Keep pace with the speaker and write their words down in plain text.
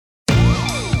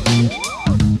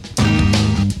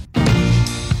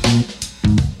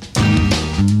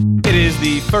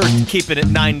the first Keep It at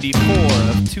 94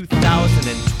 of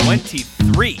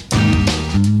 2023.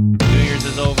 New Year's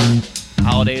is over,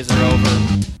 holidays are over,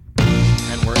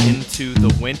 and we're into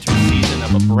the winter season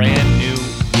of a brand new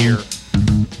year.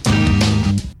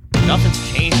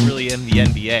 Nothing's changed really in the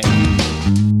NBA.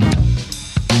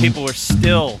 People are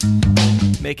still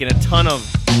making a ton of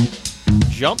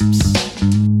jumps,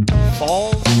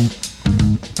 falls.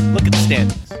 Look at the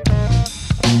standings.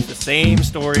 It's the same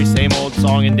story, same old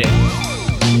song and dance.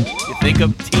 You think a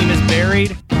team is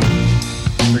buried?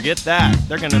 Forget that.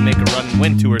 They're going to make a run and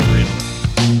win 2 or 3 in a row.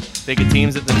 Think a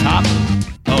team's at the top?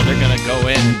 Oh, they're going to go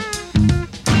in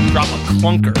and drop a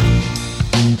clunker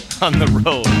on the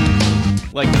road.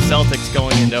 Like the Celtics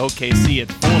going into OKC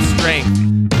at full strength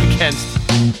against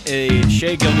a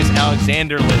Shai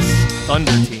Gilgeous-Alexander-less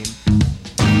Thunder team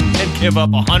and give up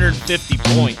 150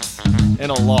 points in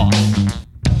a loss.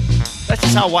 That's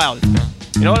just how wild it's been.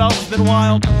 You know what else has been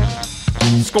wild?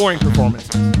 Scoring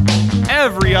performances.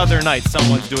 Every other night,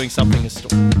 someone's doing something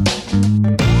historic.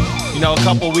 You know, a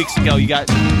couple weeks ago, you got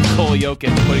Nikola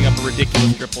Jokic putting up a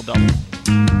ridiculous triple-double.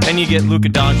 Then you get Luka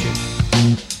Doncic,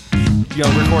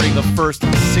 recording the first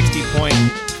 60-point,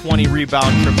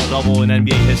 20-rebound triple-double in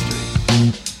NBA history.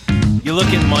 You look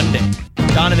at Monday,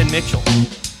 Donovan Mitchell,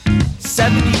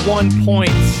 71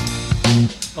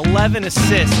 points, 11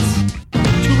 assists,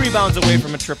 2 rebounds away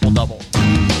from a triple-double.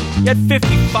 He had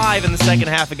 55 in the second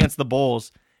half against the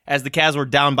Bulls as the Cavs were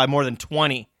down by more than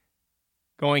 20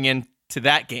 going into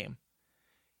that game.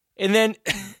 And then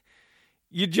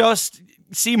you just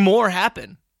see more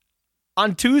happen.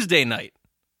 On Tuesday night,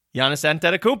 Giannis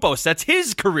Antetokounmpo sets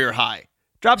his career high,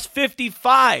 drops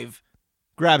 55,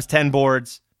 grabs 10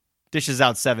 boards, dishes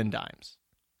out 7 dimes.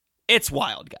 It's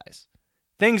wild, guys.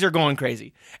 Things are going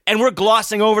crazy. And we're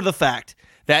glossing over the fact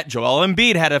that Joel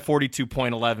Embiid had a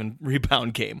 42.11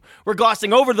 rebound game. We're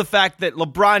glossing over the fact that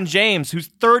LeBron James, who's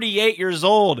 38 years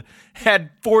old,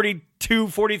 had 42,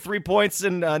 43 points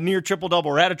in a near triple-double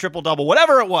or had a triple-double,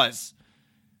 whatever it was.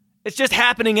 It's just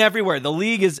happening everywhere. The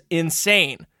league is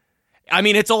insane. I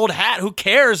mean, it's old hat. Who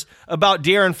cares about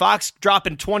De'Aaron Fox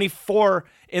dropping 24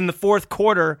 in the fourth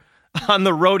quarter on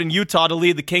the road in Utah to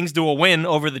lead the Kings to a win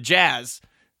over the Jazz?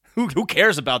 Who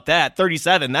cares about that?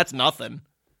 37, that's nothing.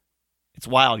 It's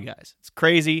wild, guys. It's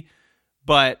crazy,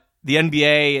 but the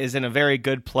NBA is in a very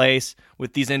good place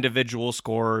with these individual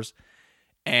scorers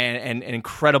and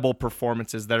incredible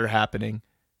performances that are happening.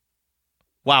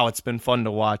 Wow, it's been fun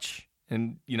to watch.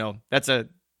 And, that's a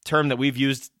term that we've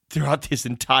used throughout this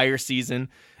entire season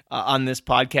on this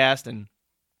podcast. And,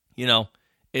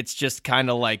 it's just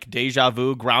kind of like deja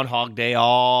vu, Groundhog Day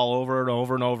all over and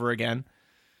over and over again.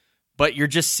 But you're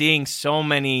just seeing so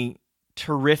many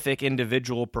terrific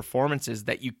individual performances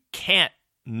that you can't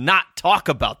not talk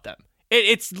about them.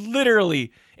 It's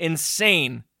literally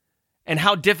insane, and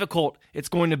how difficult it's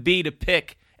going to be to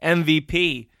pick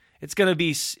MVP. It's going to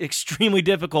be extremely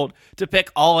difficult to pick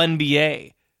all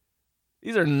NBA.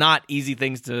 These are not easy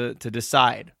things to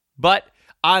decide. But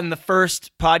on the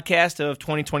first podcast of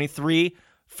 2023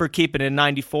 for Keep It in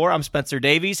 94, I'm Spencer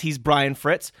Davies. He's Brian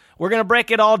Fritz. We're going to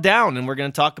break it all down, and we're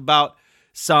going to talk about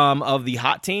some of the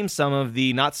hot teams, some of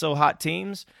the not-so-hot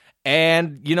teams,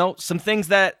 and, some things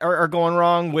that are going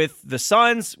wrong with the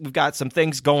Suns. We've got some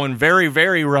things going very,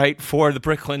 very right for the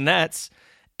Brooklyn Nets,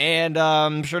 and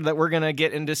I'm sure that we're going to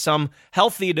get into some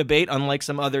healthy debate, unlike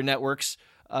some other networks,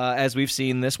 as we've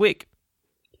seen this week.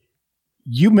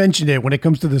 You mentioned it when it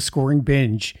comes to the scoring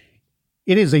binge.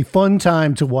 It is a fun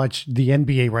time to watch the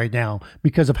NBA right now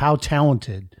because of how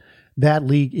talented that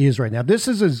league is right now. This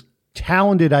is as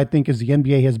talented, I think, as the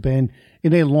NBA has been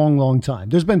in a long, long time.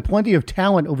 There's been plenty of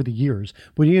talent over the years,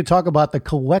 but you need to talk about the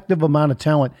collective amount of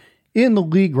talent in the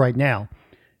league right now.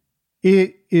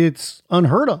 It's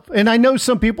unheard of. And I know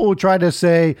some people will try to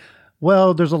say,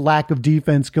 well, there's a lack of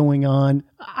defense going on.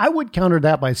 I would counter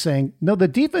that by saying, no, the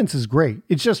defense is great.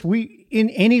 It's just in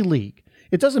any league,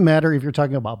 it doesn't matter if you're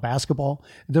talking about basketball.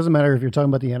 It doesn't matter if you're talking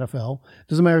about the NFL. It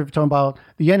doesn't matter if you're talking about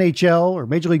the NHL or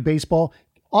Major League Baseball.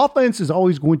 Offense is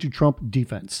always going to trump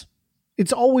defense.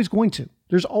 It's always going to.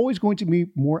 There's always going to be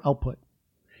more output.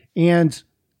 And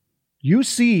you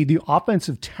see the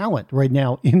offensive talent right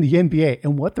now in the NBA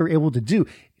and what they're able to do.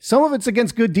 Some of it's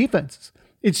against good defenses.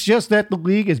 It's just that the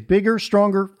league is bigger,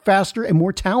 stronger, faster, and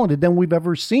more talented than we've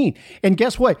ever seen. And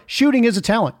guess what? Shooting is a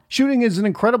talent. Shooting is an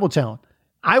incredible talent.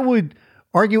 I would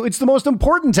argue it's the most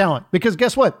important talent because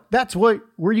guess what? That's where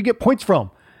you get points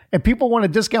from. And people want to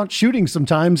discount shooting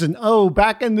sometimes. And,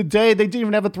 back in the day, they didn't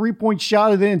even have a 3-point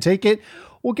shot and they didn't take it.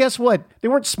 Well, guess what? They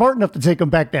weren't smart enough to take them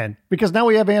back then because now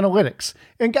we have analytics.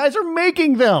 And guys are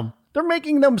making them. They're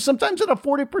making them sometimes at a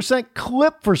 40%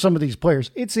 clip for some of these players.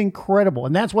 It's incredible.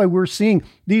 And that's why we're seeing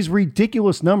these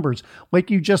ridiculous numbers, like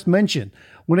you just mentioned,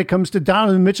 when it comes to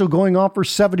Donovan Mitchell going off for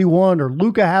 71 or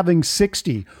Luka having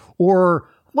 60, or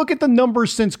look at the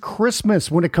numbers since Christmas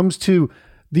when it comes to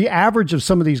the average of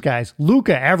some of these guys.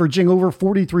 Luka averaging over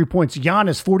 43 points.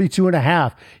 Giannis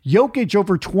 42.5. Jokic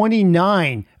over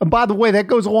 29. And by the way, that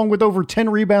goes along with over 10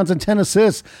 rebounds and 10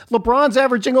 assists. LeBron's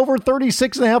averaging over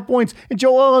 36.5 points. And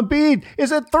Joel Embiid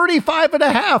is at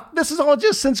 35.5. This is all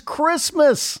just since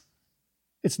Christmas.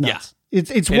 It's nuts. Yeah,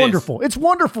 it's wonderful. It's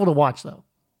wonderful to watch, though.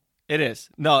 It is.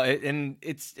 No,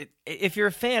 if you're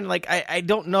a fan, like, I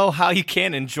don't know how you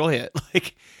can enjoy it.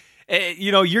 Like,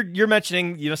 you're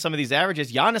mentioning, some of these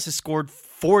averages. Giannis has scored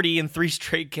 40 in 3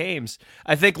 straight games.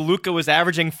 I think Luka was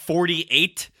averaging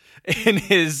 48 in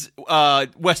his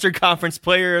Western Conference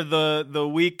Player of the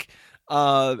Week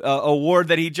award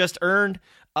that he just earned.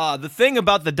 The thing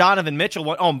about the Donovan Mitchell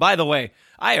one, and by the way,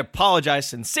 I apologize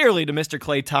sincerely to Mr.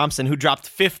 Klay Thompson, who dropped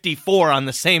 54 on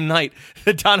the same night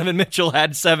that Donovan Mitchell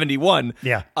had 71.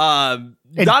 Yeah.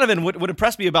 Donovan, what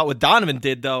impressed me about what Donovan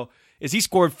did, though, is he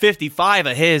scored 55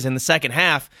 of his in the second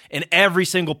half, and every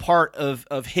single part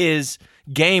of his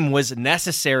game was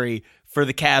necessary for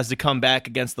the Cavs to come back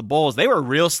against the Bulls. They were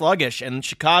real sluggish, and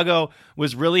Chicago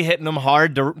was really hitting them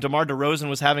hard. DeMar DeRozan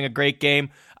was having a great game.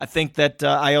 I think that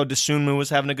Ayo Dosunmu was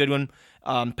having a good one.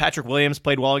 Patrick Williams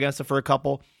played well against them for a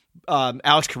couple.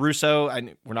 Alex Caruso,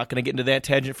 we're not going to get into that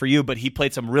tangent for you, but he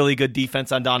played some really good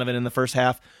defense on Donovan in the first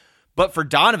half. But for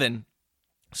Donovan,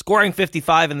 scoring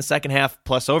 55 in the second half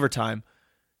plus overtime,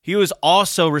 he was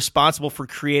also responsible for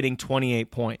creating 28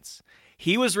 points.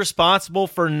 He was responsible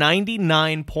for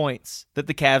 99 points that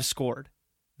the Cavs scored.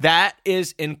 That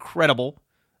is incredible.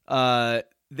 They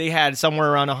had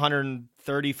somewhere around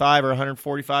 135 or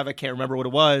 145. I can't remember what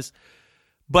it was.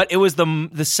 But it was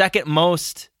the second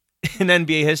most in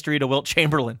NBA history to Wilt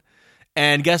Chamberlain.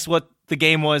 And guess what the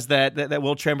game was that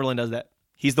Wilt Chamberlain does that?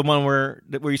 He's the one where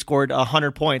he scored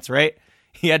 100 points, right?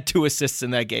 He had 2 assists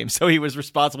in that game, so he was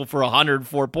responsible for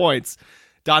 104 points.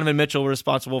 Donovan Mitchell was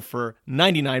responsible for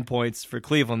 99 points for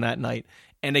Cleveland that night.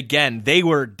 And again, they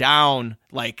were down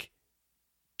like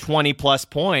 20-plus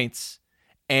points,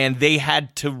 and they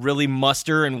had to really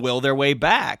muster and will their way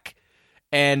back.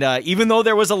 And even though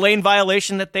there was a lane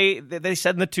violation that they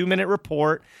said in the 2-minute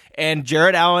report, and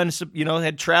Jarrett Allen,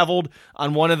 had traveled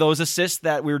on one of those assists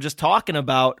that we were just talking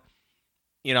about,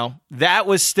 that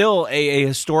was still a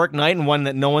historic night and one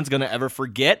that no one's going to ever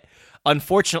forget.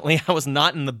 Unfortunately, I was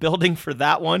not in the building for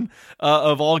that one,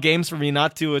 of all games for me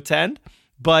not to attend.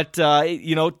 But,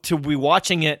 to be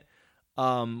watching it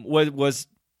was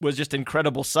just an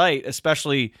incredible sight,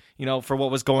 especially, for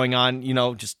what was going on,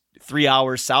 just 3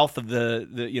 hours south of the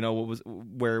what was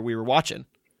where we were watching.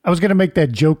 I was going to make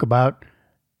that joke about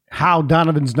how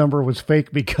Donovan's number was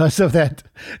fake because of that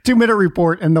 2-minute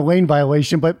report and the lane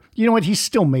violation. But you know what? He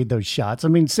still made those shots. I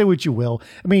mean, say what you will.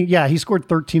 I mean, yeah, he scored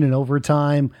 13 in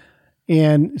overtime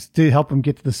and to help him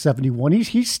get to the 71.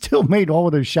 He still made all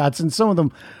of those shots. And some of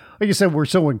them, like you said, were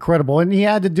so incredible. And he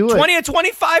had to do it. 20 and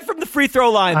 25 from the free throw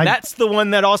line. That's the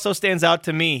one that also stands out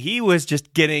to me. He was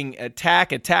just getting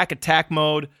attack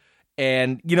mode.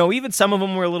 And, even some of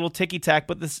them were a little ticky-tack.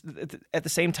 But at the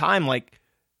same time, like,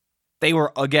 they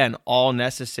were, again, all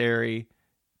necessary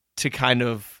to kind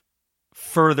of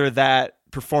further that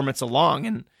performance along.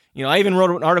 And, I even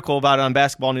wrote an article about it on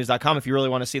basketballnews.com if you really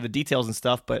want to see the details and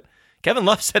stuff. But Kevin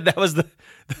Love said that was the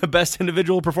best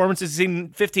individual performance he's seen in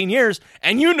 15 years.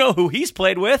 And you know who he's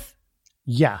played with.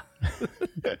 Yeah.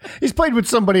 He's played with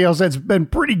somebody else that's been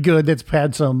pretty good, that's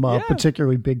had some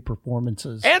particularly big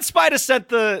performances. And Spida set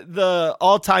the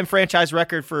all-time franchise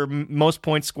record for most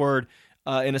points scored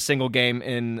in a single game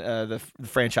in the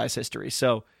franchise history.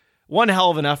 So one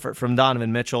hell of an effort from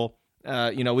Donovan Mitchell.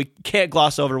 We can't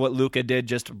gloss over what Luka did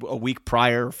just a week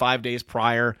prior, 5 days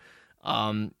prior,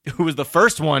 who was the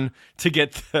first one to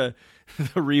get the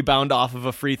rebound off of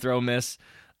a free throw miss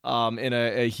in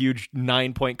a huge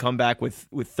 9-point comeback with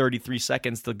 33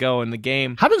 seconds to go in the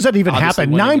game. How does that even happen?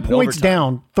 9 points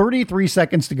down, 33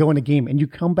 seconds to go in the game, and you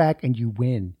come back and you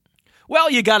win.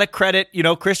 Well, you got to credit,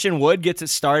 Christian Wood gets it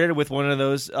started with one of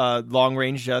those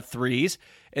long-range threes,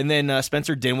 and then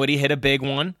Spencer Dinwiddie hit a big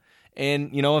one,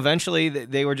 and, eventually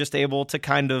they were just able to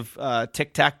kind of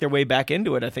tic-tac their way back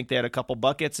into it. I think they had a couple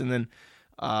buckets and then,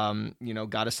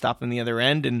 got to stop in the other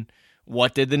end, and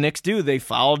what did the Knicks do? They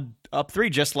fouled up 3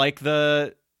 just like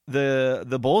the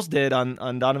Bulls did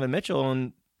on Donovan Mitchell,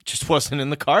 and just wasn't in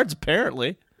the cards,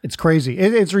 apparently. It's crazy.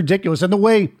 It's ridiculous. And the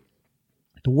way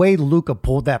Luka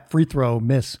pulled that free throw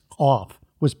miss off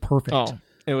was perfect. Oh,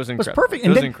 It was incredible. It was perfect.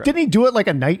 And then, didn't he do it like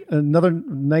another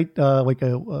night, like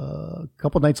a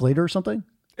couple nights later or something?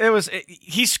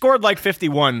 He scored like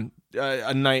 51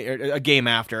 a game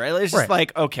after. It's just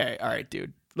like, okay, all right,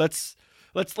 dude, let's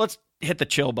hit the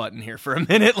chill button here for a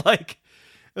minute. Like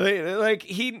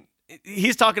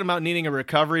he's talking about needing a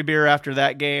recovery beer after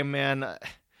that game, man.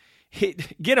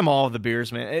 Get him all of the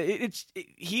beers, man.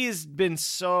 He's been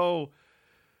so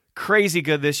crazy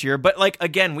good this year, but like,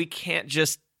 again, we can't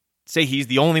just say he's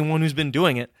the only one who's been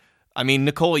doing it. I mean,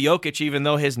 Nikola Jokic, even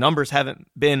though his numbers haven't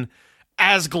been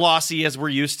as glossy as we're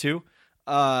used to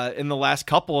in the last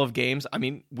couple of games, I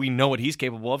mean, we know what he's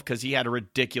capable of because he had a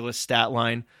ridiculous stat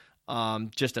line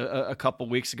just a couple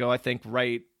weeks ago, I think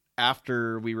right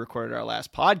after we recorded our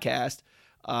last podcast,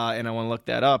 and I want to look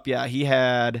that up. Yeah, he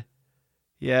had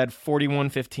 41,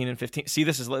 15, and 15. See,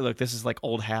 this is like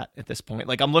old hat at this point.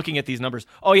 Like, I'm looking at these numbers.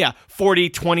 Oh, yeah, 40,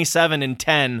 27, and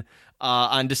 10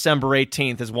 on December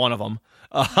 18th is one of them.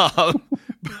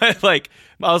 But, like,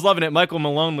 I was loving it. Michael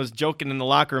Malone was joking in the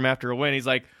locker room after a win. He's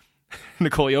like,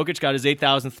 Nikola Jokic got his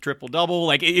 8,000th triple-double.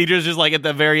 Like, he was just, like, at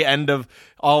the very end of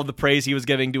all of the praise he was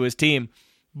giving to his team.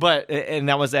 And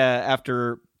that was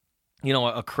after,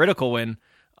 a critical win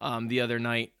the other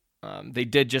night. They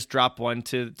did just drop one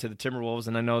to the Timberwolves,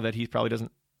 and I know that he probably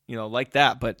doesn't, like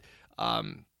that, but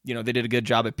they did a good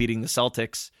job at beating the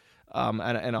Celtics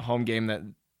in a home game that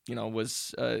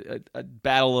was a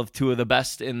battle of two of the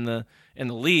best in the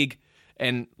league.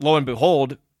 And lo and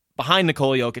behold, behind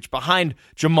Nikola Jokic, behind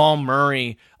Jamal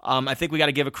Murray, I think we got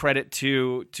to give a credit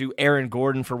to Aaron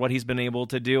Gordon for what he's been able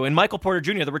to do, and Michael Porter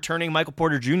Jr., the returning Michael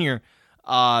Porter Jr.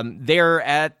 They're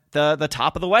at the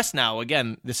top of the West now.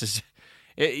 Again, this is.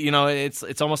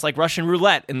 It's almost like Russian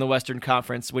roulette in the Western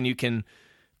Conference when you can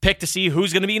pick to see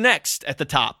who's going to be next at the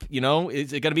top.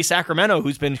 Is it going to be Sacramento,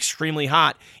 who's been extremely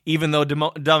hot, even though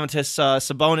Domantas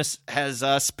Sabonis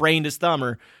has sprained his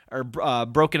thumb or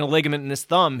broken a ligament in his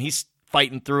thumb? He's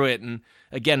fighting through it. And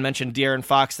again, mentioned De'Aaron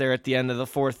Fox there at the end of the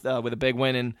fourth with a big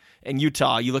win in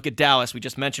Utah. You look at Dallas. We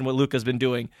just mentioned what Luka's been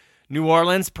doing. New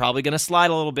Orleans probably going to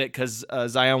slide a little bit because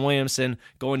Zion Williamson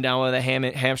going down with a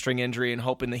hamstring injury and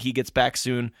hoping that he gets back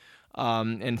soon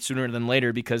and sooner than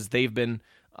later because they've been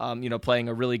playing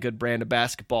a really good brand of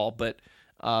basketball. But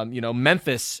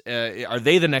Memphis, are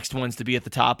they the next ones to be at the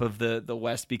top of the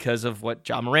West because of what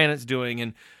Ja Morant is doing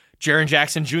and Jaren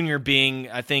Jackson Jr. being,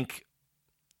 I think,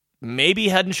 maybe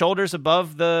head and shoulders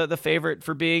above the favorite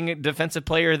for being Defensive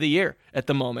Player of the Year at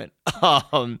the moment.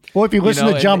 Well, if you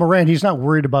listen to Ja Morant, he's not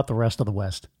worried about the rest of the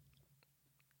West.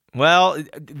 Well,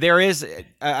 there is,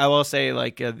 I will say,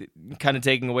 like, kind of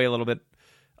taking away a little bit.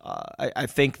 I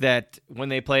think that when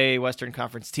they play Western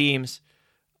Conference teams,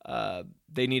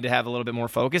 they need to have a little bit more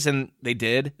focus, and they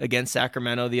did against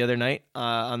Sacramento the other night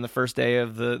on the first day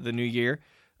of the new year.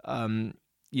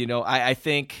 I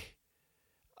think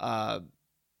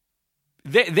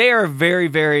they are very,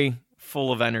 very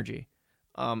full of energy.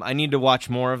 I need to watch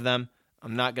more of them.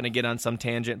 I'm not going to get on some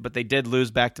tangent, but they did lose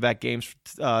back-to-back games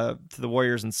to the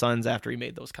Warriors and Suns after he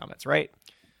made those comments, right?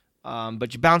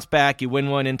 But you bounce back, you win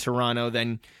one in Toronto,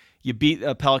 then you beat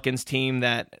a Pelicans team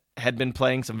that had been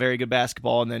playing some very good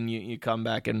basketball, and then you come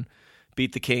back and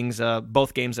beat the Kings,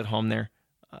 both games at home there.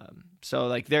 So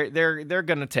like they're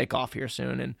going to take off here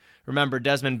soon. And remember,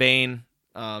 Desmond Bane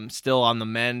still on the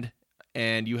mend,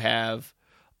 and you have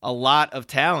a lot of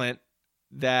talent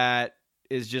that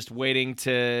is just waiting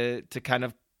to kind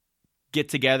of get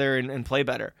together and play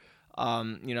better.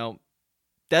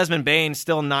 Desmond Bane's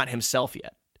still not himself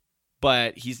yet,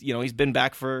 but he's been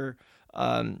back for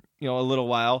a little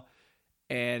while,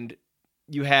 and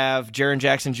you have Jaren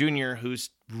Jackson Jr., who's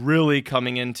really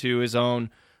coming into his own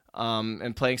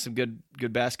and playing some good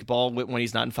basketball when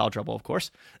he's not in foul trouble, of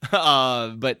course.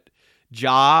 But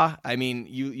Ja, I mean,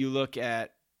 you look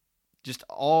at just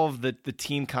all of the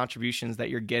team contributions that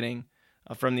you're getting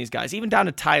from these guys, even down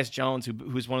to Tyus Jones,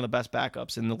 who's one of the best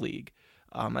backups in the league.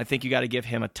 I think you got to give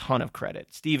him a ton of credit.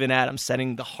 Steven Adams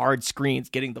setting the hard screens,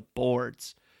 getting the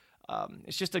boards.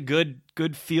 It's just a good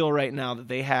feel right now that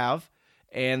they have,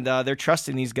 and they're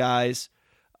trusting these guys.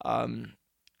 And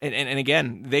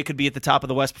again, they could be at the top of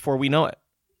the West before we know it.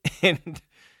 And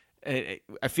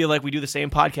I feel like we do the same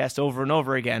podcast over and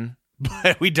over again,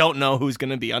 but we don't know who's going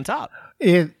to be on top.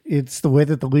 It's the way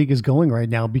that the league is going right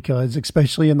now, because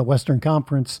especially in the Western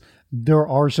Conference, there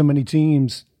are so many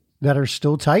teams that are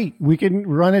still tight. We can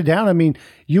run it down. I mean,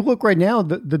 you look right now,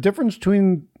 the difference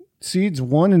between seeds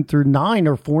 1 and through 9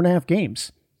 are 4.5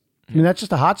 games. I mean, that's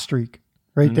just a hot streak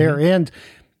right there. And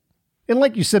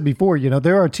like you said before,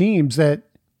 there are teams that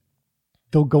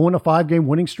they'll go on a 5-game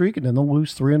winning streak and then they'll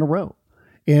lose 3 in a row.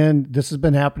 And this has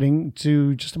been happening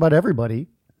to just about everybody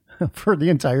for the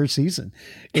entire season.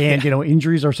 And,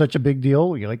 injuries are such a big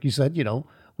deal. Like you said,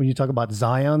 when you talk about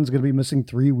Zion's going to be missing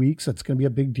 3 weeks, that's going to be a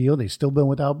big deal. They've still been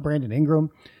without Brandon Ingram.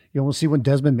 We'll see when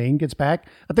Desmond Main gets back.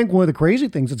 I think one of the crazy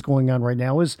things that's going on right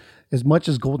now is, as much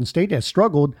as Golden State has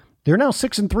struggled, they're now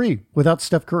 6-3 without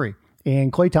Steph Curry.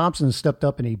 And Klay Thompson has stepped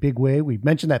up in a big way. We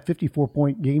mentioned that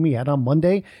 54-point game he had on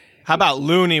Monday. How about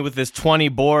Looney with his 20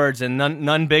 boards and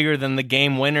none bigger than the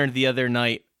game winner the other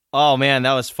night? Oh man,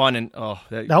 that was fun, and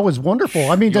that was wonderful.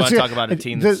 I mean, you want to talk about a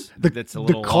team that's a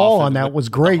little the call on that was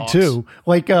great too.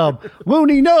 Like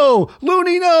Looney, no,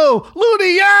 Looney, no,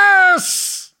 Looney,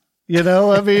 yes.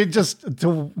 I mean, just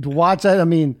to watch that. I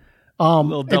mean,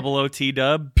 little double OT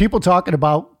dub. People talking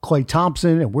about Klay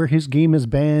Thompson and where his game has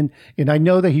been, and I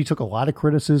know that he took a lot of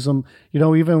criticism.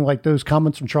 Even like those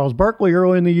comments from Charles Barkley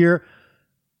early in the year.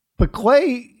 But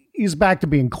Klay, he's back to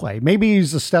being Klay. Maybe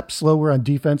he's a step slower on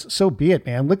defense. So be it,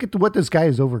 man. Look at what this guy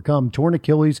has overcome. Torn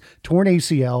Achilles, torn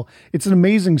ACL. It's an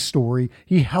amazing story.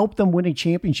 He helped them win a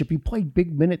championship. He played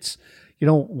big minutes,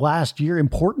 last year,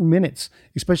 important minutes,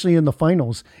 especially in the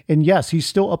finals. And yes, he's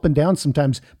still up and down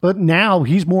sometimes, but now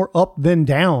he's more up than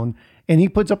down. And he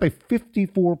puts up a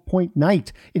 54-point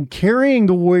night in carrying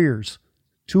the Warriors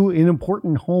to an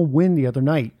important home win the other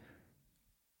night.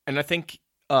 And I think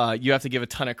you have to give a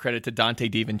ton of credit to Dante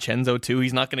DiVincenzo too.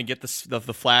 He's not going to get the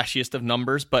flashiest of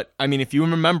numbers, but I mean, if you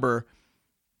remember,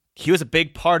 he was a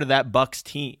big part of that Bucks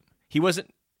team. He wasn't,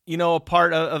 a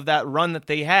part of that run that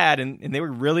they had, and they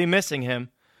were really missing him,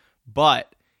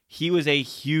 but he was a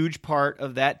huge part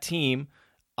of that team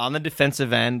on the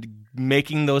defensive end,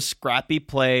 making those scrappy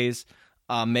plays,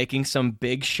 making some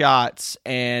big shots,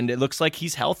 and it looks like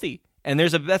he's healthy. And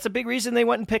that's a big reason they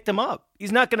went and picked him up.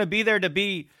 He's not going to be there to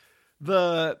be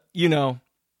the,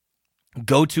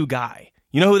 go-to guy.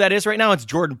 You know who that is right now? It's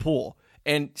Jordan Poole.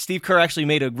 And Steve Kerr actually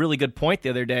made a really good point the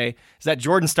other day, is that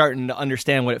Jordan's starting to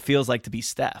understand what it feels like to be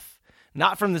Steph.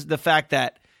 Not from the fact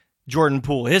that Jordan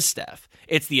Poole is Steph.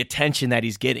 It's the attention that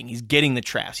he's getting. He's getting the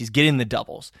traps. He's getting the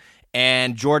doubles.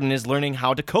 And Jordan is learning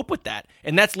how to cope with that.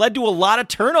 And that's led to a lot of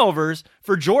turnovers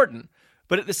for Jordan.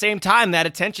 But at the same time, that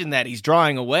attention that he's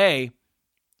drawing away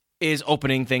is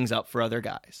opening things up for other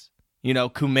guys.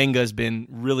 Kuminga's been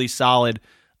really solid,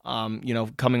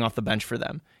 coming off the bench for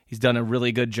them. He's done a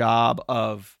really good job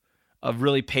of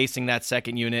really pacing that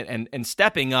second unit and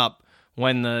stepping up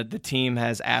when the team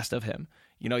has asked of him.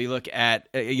 You look at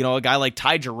a guy like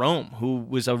Ty Jerome, who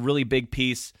was a really big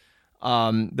piece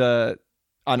on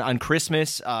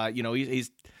Christmas.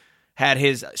 He's had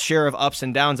his share of ups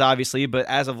and downs, obviously, but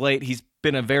as of late, he's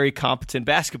been a very competent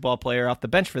basketball player off the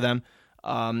bench for them,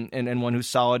 and one who's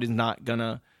solid, is not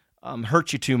gonna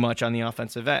hurt you too much on the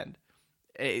offensive end.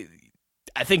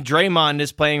 I think Draymond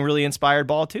is playing really inspired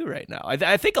ball too right now.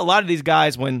 I think a lot of these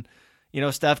guys, when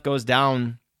Steph goes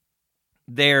down,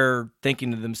 they're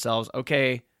thinking to themselves,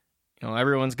 okay,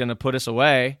 everyone's going to put us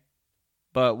away,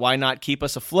 but why not keep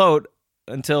us afloat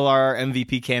until our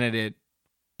MVP candidate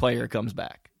player comes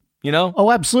back?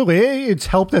 Oh, absolutely. It's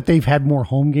helped that they've had more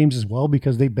home games as well,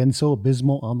 because they've been so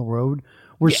abysmal on the road.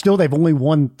 Still, they've only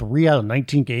won 3 out of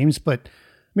 19 games, but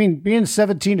I mean, being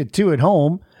 17-2 at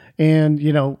home, and,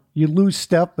 you lose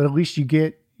Steph, but at least you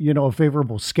get, a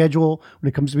favorable schedule when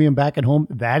it comes to being back at home.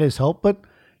 That has helped. But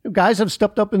guys have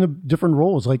stepped up in the different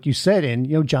roles, like you said.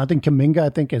 And, Jonathan Kuminga, I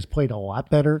think, has played a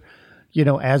lot better,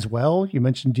 as well. You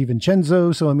mentioned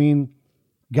DiVincenzo. So, I mean,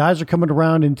 guys are coming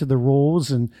around into the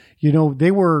roles. And,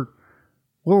 they were,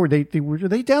 what were they? Were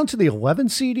they down to the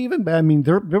 11th seed even? I mean,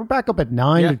 they're back up at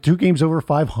 9. They're 2 games over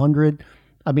 500.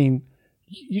 I mean,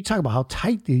 you talk about how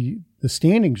tight the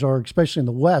standings are, especially in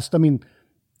the West. I mean,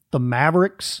 the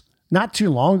Mavericks, not too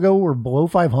long ago, were below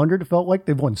 500. It felt like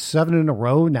they've won 7 in a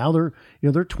row. Now they're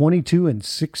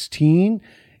 22-16.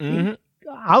 Mm-hmm.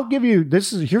 I'll give you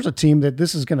here's a team that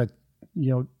this is going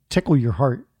to tickle your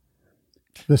heart.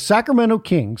 The Sacramento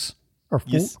Kings are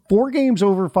 4 games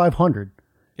over 500.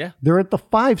 Yeah, they're at the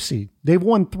 5 seed. They've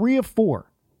won 3 of 4.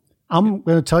 I'm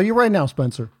going to tell you right now,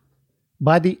 Spencer.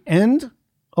 By the end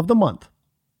of the month,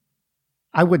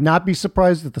 I would not be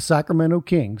surprised if the Sacramento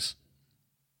Kings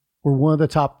were one of the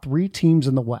top 3 teams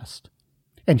in the West.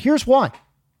 And here's why.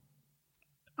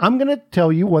 I'm going to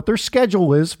tell you what their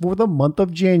schedule is for the month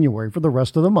of January, for the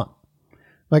rest of the month.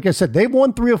 Like I said, they've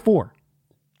won 3 of 4.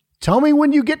 Tell me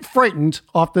when you get frightened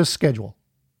off this schedule.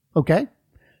 Okay?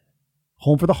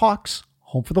 Home for the Hawks,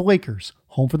 home for the Lakers,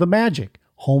 home for the Magic,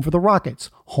 home for the Rockets,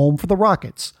 home for the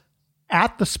Rockets,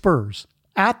 at the Spurs,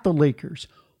 at the Lakers,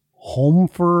 home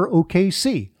for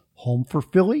OKC, home for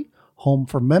Philly, home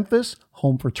for Memphis,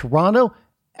 home for Toronto,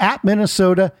 at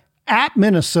Minnesota, at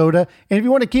Minnesota, and if you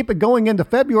want to keep it going into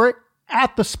February,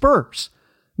 at the Spurs.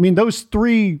 I mean, those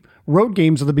 3 road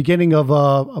games at the beginning of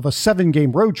a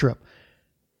 7-game road trip.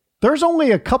 There's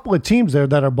only a couple of teams there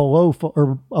that are below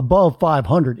or above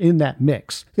 500 in that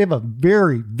mix. They have a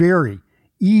very, very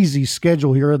easy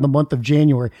schedule here in the month of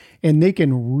January, and they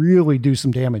can really do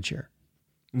some damage here.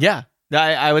 Yeah.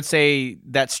 I would say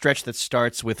that stretch that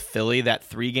starts with Philly, that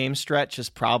 3-game stretch, is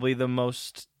probably the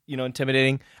most,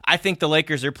 intimidating. I think the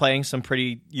Lakers are playing some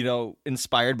pretty,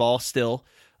 inspired ball still.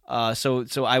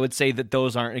 So I would say that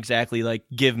those aren't exactly like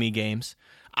give me games.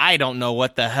 I don't know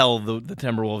what the hell the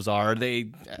Timberwolves are.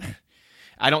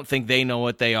 I don't think they know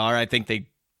what they are. I think they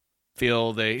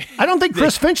feel they. I don't think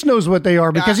Chris Finch knows what they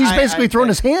are because he's basically thrown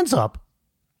his hands up.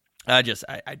 I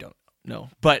don't know.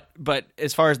 But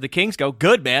as far as the Kings go,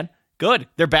 good, man. Good.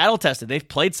 They're battle tested. They've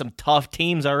played some tough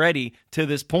teams already to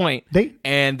this point,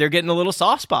 and they're getting a little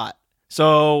soft spot.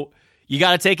 So you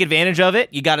got to take advantage of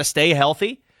it. You got to stay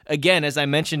healthy. Again, as I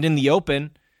mentioned in the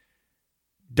open,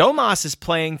 Domas is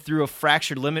playing through a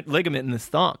fractured ligament in the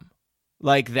thumb.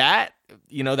 Like that,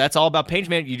 that's all about pain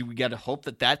management. You got to hope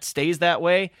that stays that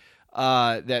way,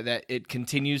 that it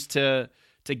continues to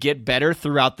get better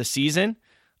throughout the season.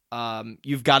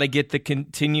 You've got to get the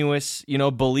continuous,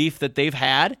 belief that they've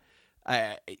had.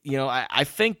 I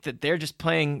think that they're just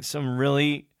playing some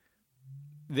really.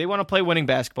 They want to play winning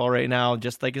basketball right now,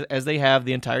 just like as they have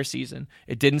the entire season.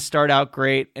 It didn't start out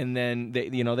great, and then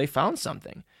they found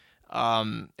something.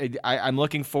 I'm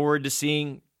looking forward to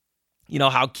seeing,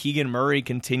 how Keegan Murray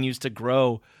continues to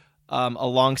grow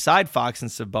alongside Fox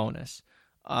and Sabonis.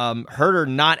 Herter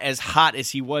not as hot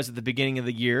as he was at the beginning of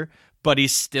the year, but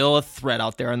he's still a threat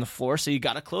out there on the floor. So you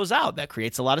got to close out. That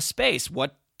creates a lot of space.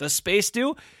 What does space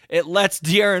do? It lets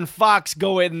De'Aaron Fox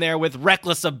go in there with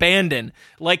reckless abandon,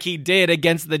 like he did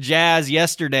against the Jazz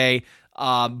yesterday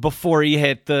before he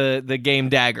hit the game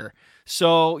dagger.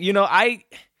 So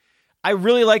I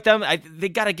really like them. They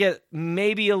got to get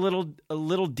maybe a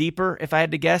little deeper, if I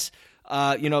had to guess.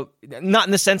 Not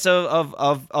in the sense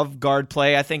of guard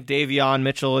play. I think Davion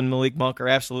Mitchell and Malik Monk are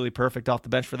absolutely perfect off the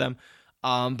bench for them.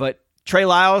 But Trey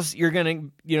Lyles, you're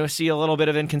going to see a little bit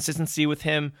of inconsistency with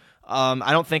him.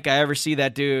 I don't think I ever see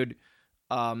that dude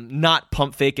not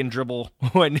pump fake and dribble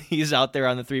when he's out there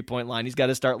on the 3-point line. He's got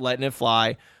to start letting it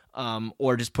fly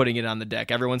or just putting it on the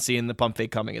deck. Everyone's seeing the pump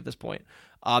fake coming at this point.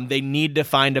 They need to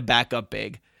find a backup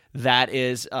big. That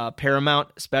is paramount,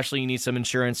 especially you need some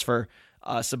insurance for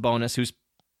Sabonis, who's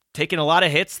taking a lot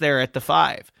of hits there at the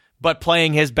 5, but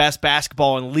playing his best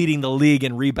basketball and leading the league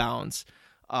in rebounds.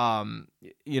 They're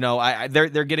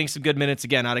getting some good minutes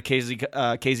again out of KZ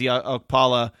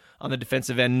Okpala on the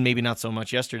defensive end. Maybe not so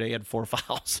much yesterday. He had 4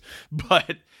 fouls.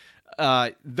 But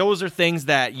those are things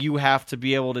that you have to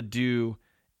be able to do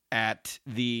at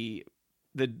the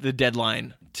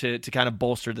deadline to kind of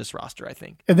bolster this roster, I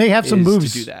think. And they have some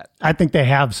moves to do that. I think they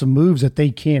have some moves that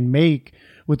they can make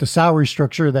with the salary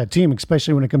structure of that team,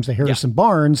 especially when it comes to Harrison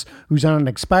Barnes, who's on an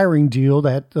expiring deal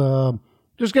that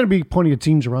there's going to be plenty of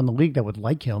teams around the league that would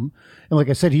like him. And like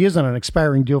I said, he is on an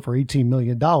expiring deal for $18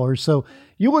 million. So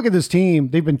you look at this team,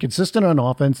 they've been consistent on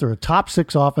offense. They're a top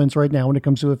 6 offense right now when it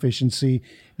comes to efficiency.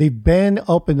 They've been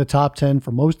up in the top 10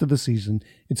 for most of the season.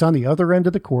 It's on the other end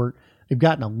of the court. They've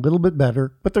gotten a little bit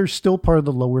better, but they're still part of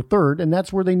the lower third, and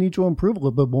that's where they need to improve a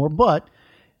little bit more. But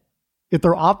if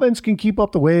their offense can keep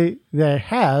up the way that it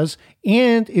has,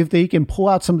 and if they can pull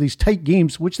out some of these tight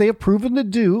games, which they have proven to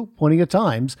do plenty of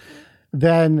times,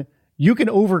 then you can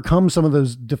overcome some of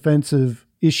those defensive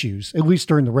issues, at least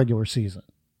during the regular season.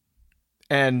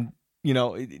 And,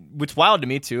 what's wild to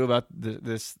me, too, about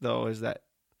this, though, is that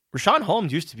Richaun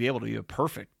Holmes used to be able to be a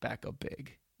perfect backup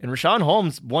big. And Richaun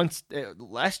Holmes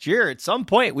last year, at some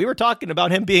point, we were talking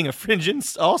about him being a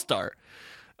fringe all-star.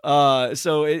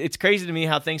 So it's crazy to me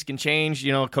how things can change.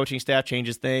 Coaching staff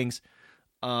changes things.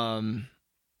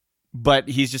 But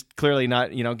he's just clearly not,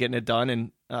 getting it done.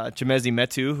 And Chimezie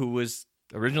Metu, who was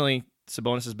originally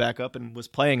Sabonis' backup and was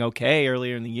playing okay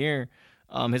earlier in the year,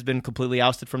 has been completely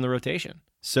ousted from the rotation.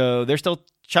 So they're still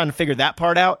trying to figure that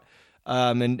part out.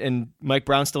 And Mike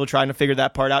Brown's still trying to figure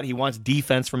that part out. He wants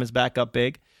defense from his backup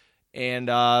big. And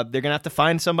they're going to have to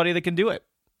find somebody that can do it.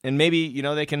 And maybe,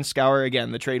 they can scour,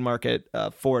 again, the trade market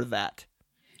for that.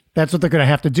 That's what they're going to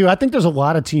have to do. I think there's a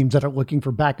lot of teams that are looking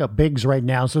for backup bigs right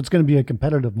now. So it's going to be a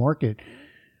competitive market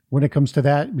when it comes to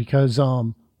that because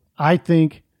I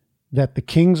think that the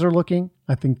Kings are looking.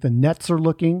 I think the Nets are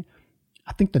looking.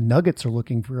 I think the Nuggets are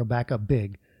looking for a backup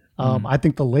big. I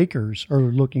think the Lakers are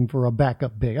looking for a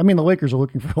backup big. I mean, the Lakers are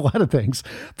looking for a lot of things,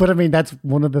 but I mean, that's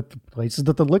one of the places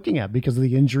that they're looking at because of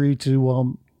the injury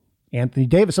to Anthony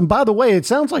Davis. And by the way, it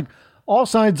sounds like all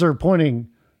signs are pointing,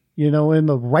 in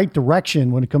the right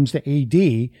direction when it comes to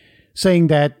AD, saying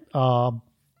that,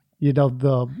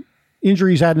 the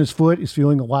injury he's had in his foot is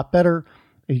feeling a lot better.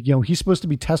 He's supposed to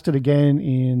be tested again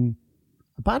in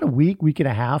about a week and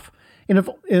a half.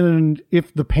 And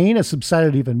if the pain has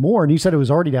subsided even more, and he said it was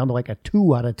already down to like a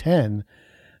 2 out of 10,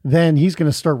 then he's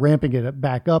going to start ramping it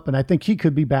back up. And I think he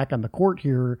could be back on the court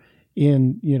here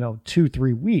in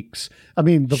 2-3 weeks. I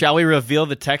mean, shall we reveal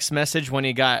the text message when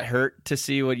he got hurt to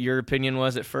see what your opinion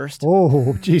was at first?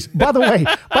 Oh, geez. By the way,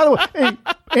 hey,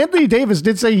 Anthony Davis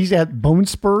did say he's had bone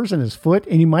spurs in his foot,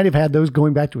 and he might have had those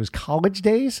going back to his college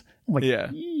days. I'm like, yeah.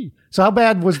 Eee. So how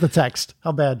bad was the text?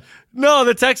 How bad? No,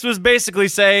 the text was basically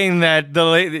saying that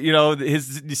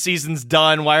his season's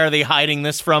done. Why are they hiding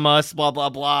this from us? Blah blah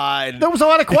blah. And there was a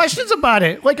lot of questions about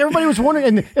it. Like everybody was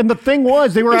wondering, and the thing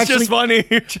was, they were it's actually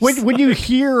just funny. When you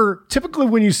hear, typically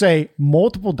when you say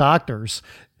multiple doctors,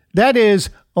 that is,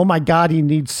 oh my God, he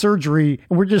needs surgery,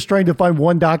 and we're just trying to find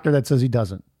one doctor that says he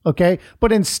doesn't. Okay,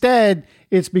 but instead,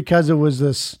 it's because it was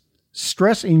this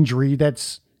stress injury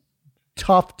that's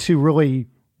tough to really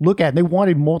look at. And they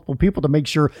wanted multiple people to make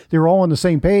sure they were all on the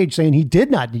same page saying he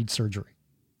did not need surgery.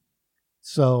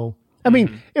 So, I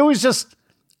mean, it was just,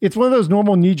 it's one of those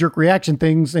normal knee-jerk reaction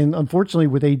things. And unfortunately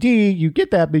with AD, you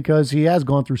get that because he has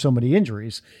gone through so many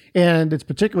injuries. And it's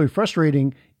particularly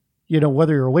frustrating,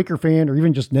 whether you're a Laker fan or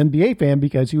even just an NBA fan,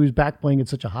 because he was back playing at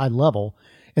such a high level.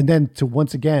 And then to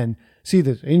once again see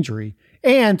this injury,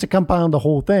 and to compound the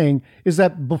whole thing is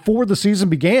that before the season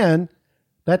began,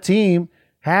 that team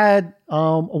had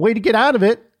a way to get out of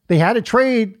it. They had a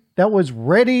trade that was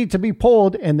ready to be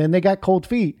pulled, and then they got cold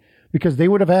feet because they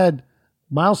would have had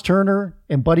Miles Turner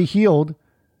and Buddy Hield,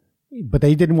 but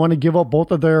they didn't want to give up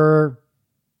both of their,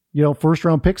 first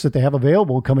round picks that they have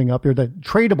available coming up here, the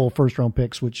tradable first round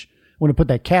picks, which I want to put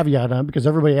that caveat on because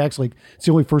everybody acts like it's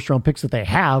the only first round picks that they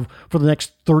have for the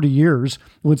next 30 years.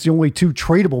 Well, it's the only 2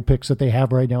 tradable picks that they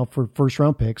have right now for first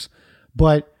round picks.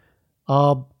 But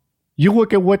you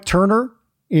look at what Turner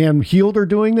and Hield are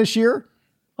doing this year.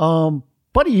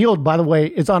 Buddy Hield, by the way,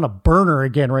 is on a burner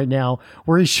again right now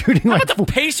where he's shooting How like about the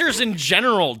Pacers in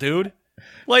general, dude?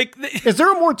 Like, is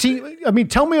there a more team? I mean,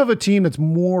 tell me of a team that's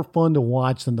more fun to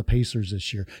watch than the Pacers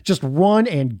this year. Just run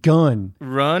and gun.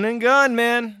 Run and gun,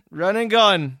 man. Run and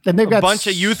gun. And they've got a bunch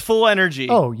of youthful energy.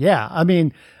 Oh, yeah. I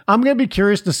mean, I'm going to be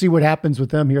curious to see what happens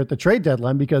with them here at the trade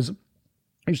deadline because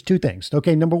there's 2 things.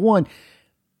 Okay, number one,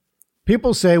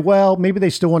 people say, well, maybe they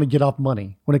still want to get off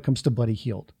money when it comes to Buddy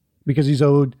Hield because he's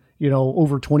owed,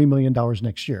 over $20 million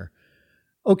next year.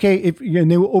 Okay,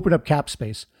 and they will open up cap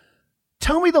space.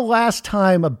 Tell me the last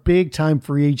time a big time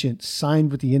free agent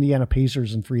signed with the Indiana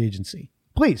Pacers in free agency.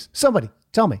 Please, somebody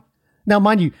tell me. Now,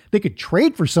 mind you, they could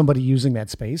trade for somebody using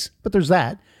that space, but there's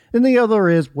that. And the other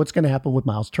is what's going to happen with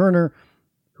Miles Turner,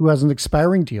 who has an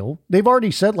expiring deal. They've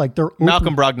already said like they're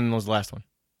Malcolm Brogdon was the last one.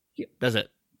 Yeah. That's it,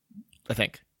 I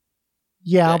think.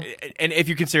 Yeah. And if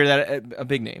you consider that a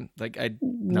big name, like I'm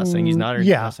not saying he's not, or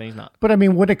yeah. not saying he's not. But I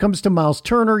mean, when it comes to Miles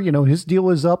Turner, his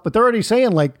deal is up, but they're already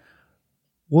saying like,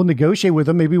 we'll negotiate with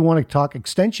him. Maybe we want to talk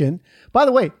extension. By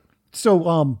the way,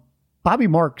 so Bobby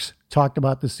Marks talked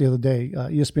about this the other day,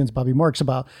 ESPN's Bobby Marks,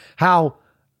 about how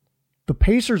the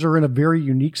Pacers are in a very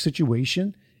unique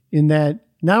situation in that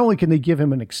not only can they give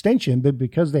him an extension, but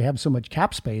because they have so much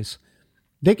cap space,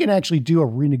 they can actually do a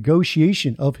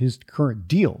renegotiation of his current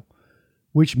deal,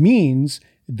 which means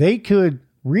they could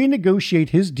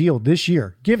renegotiate his deal this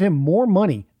year, give him more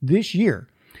money this year.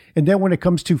 And then when it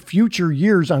comes to future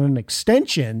years on an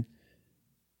extension,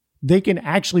 they can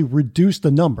actually reduce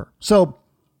the number. So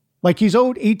like he's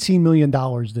owed $18 million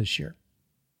this year.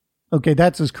 Okay,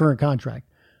 that's his current contract.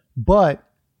 But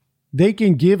they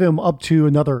can give him up to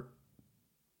another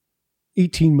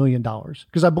 $18 million.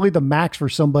 Because I believe the max for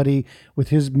somebody with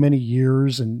his many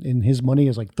years and his money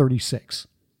is like 36.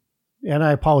 And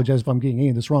I apologize if I'm getting any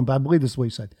of this wrong, but I believe this is what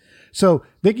he said. So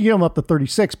they can get him up to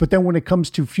 36. But then when it comes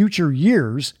to future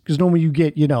years, because normally you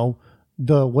get,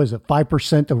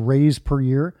 5% of raise per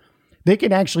year, they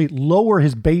can actually lower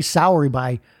his base salary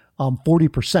by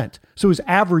 40%. So his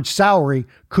average salary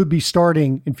could be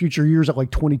starting in future years at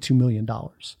like $22 million.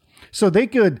 So they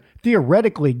could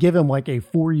theoretically give him like a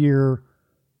 4-year,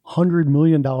 $100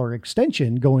 million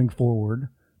extension going forward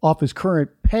off his current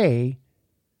pay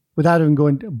without even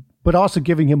going to, but also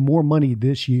giving him more money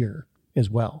this year as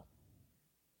well.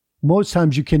 Most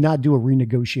times you cannot do a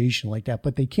renegotiation like that,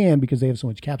 but they can because they have so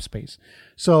much cap space.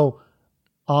 So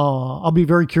I'll be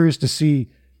very curious to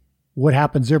see what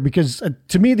happens there because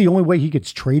to me, the only way he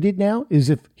gets traded now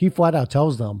is if he flat out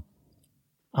tells them,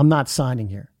 I'm not signing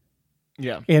here.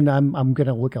 Yeah. And I'm going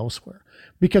to look elsewhere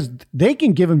because they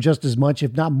can give him just as much,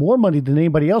 if not more money than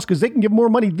anybody else, because they can give more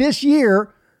money this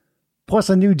year plus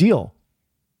a new deal.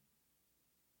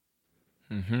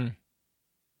 Mm-hmm.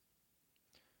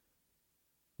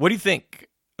 What do you think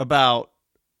about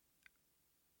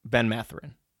Ben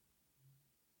Mathurin?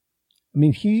 I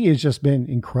mean, he has just been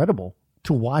incredible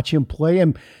to watch him play.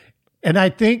 And I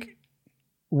think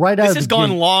this has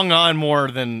gone long on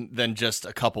more than just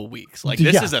a couple weeks. Like,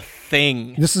 this is a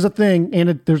thing. This is a thing.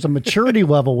 And there's a maturity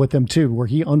level with him, too, where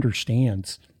he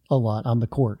understands a lot on the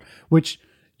court, which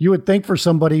you would think for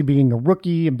somebody being a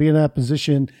rookie and being in that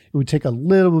position, it would take a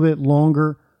little bit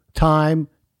longer time.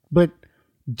 But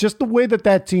just the way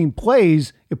that team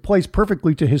plays, it plays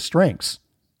perfectly to his strengths,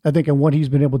 I think, and what he's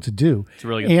been able to do. It's a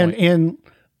really good point. And,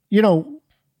 you know,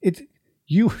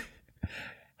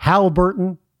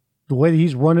 Halliburton, the way that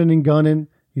he's running and gunning,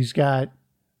 he's got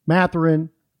Mathurin,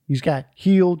 he's got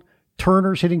Hield,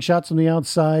 Turner's hitting shots on the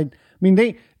outside. I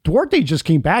mean, Duarte just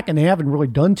came back and they haven't really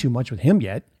done too much with him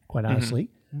yet, quite honestly.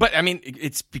 But, I mean,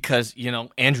 it's because,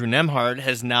 Andrew Nembhard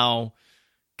has now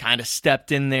kind of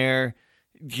stepped in there.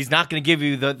 He's not going to give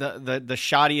you the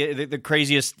shoddy, the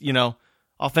craziest,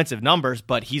 offensive numbers,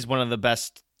 but he's one of the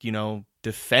best,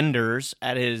 defenders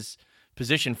at his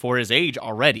position for his age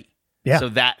already. Yeah. So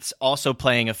that's also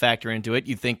playing a factor into it.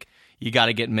 You think you got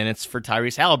to get minutes for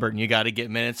Tyrese Halliburton. You got to get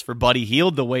minutes for Buddy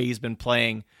Hield the way he's been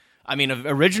playing. I mean,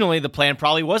 originally the plan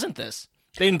probably wasn't this.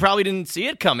 They probably didn't see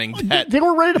it coming. They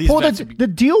were ready to pull the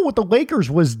deal with the Lakers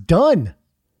was done.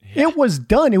 Yeah. It was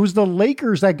done. It was the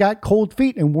Lakers that got cold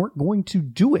feet and weren't going to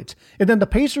do it. And then the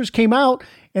Pacers came out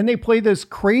and they play this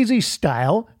crazy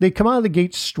style. They come out of the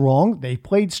gate strong. They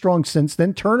played strong since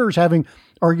then. Turner's having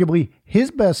arguably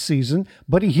his best season.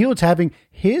 Buddy Hield's having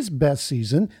his best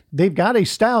season. They've got a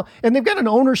style and they've got an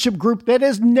ownership group that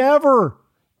has never,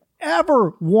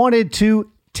 ever wanted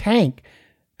to tank.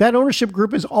 That ownership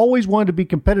group has always wanted to be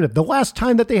competitive. The last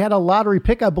time that they had a lottery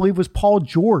pick, I believe, was Paul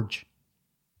George.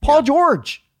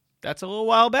 George. That's a little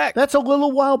while back. That's a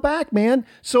little while back, man.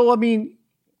 So, I mean,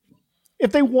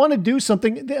 if they want to do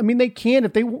something, I mean, they can.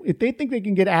 If they think they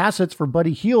can get assets for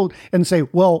Buddy Hield and say,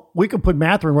 well, we could put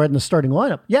Mathurin right in the starting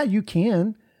lineup. Yeah, you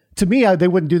can. To me, they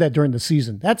wouldn't do that during the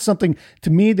season. That's something,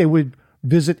 to me, they would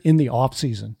visit in the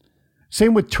offseason.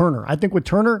 Same with Turner. I think with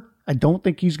Turner, I don't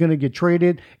think he's going to get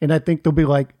traded. And I think they'll be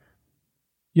like,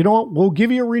 you know what? We'll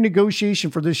give you a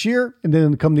renegotiation for this year. And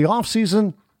then come the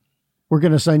offseason, we're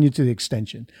going to sign you to the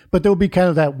extension. But there'll be kind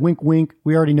of that wink, wink.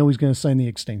 We already know he's going to sign the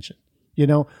extension.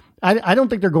 I don't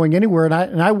think they're going anywhere,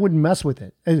 and I wouldn't mess with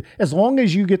it. As long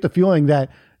as you get the feeling that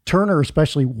Turner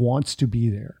especially wants to be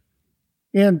there.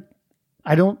 And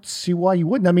I don't see why you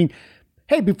wouldn't. I mean,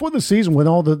 hey, before the season, when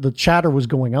all the chatter was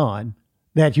going on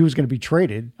that he was going to be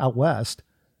traded out west,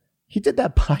 he did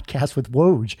that podcast with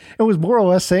Woj. It was more or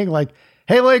less saying like,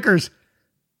 hey, Lakers,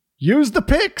 use the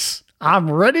picks. I'm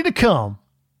ready to come.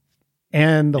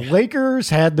 And the Lakers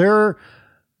had their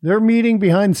meeting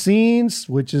behind scenes,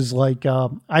 which is like,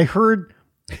 I heard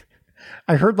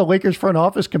the Lakers front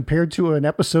office compared to an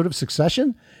episode of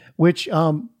Succession, which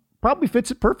probably fits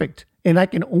it perfect. And I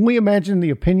can only imagine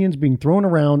the opinions being thrown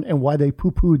around and why they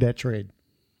poo-pooed that trade.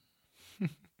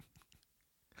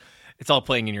 It's all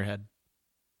playing in your head.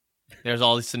 There's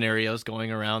all these scenarios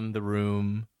going around the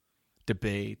room,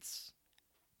 debates.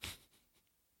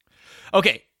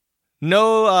 Okay.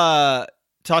 No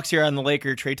talks here on the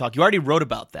Laker trade talk. You already wrote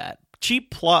about that.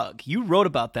 Cheap plug. You wrote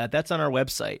about that. That's on our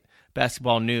website,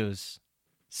 Basketball News.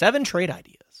 7 trade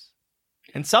ideas.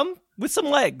 And some with some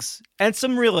legs and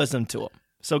some realism to them.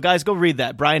 So, guys, go read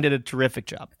that. Brian did a terrific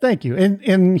job. Thank you.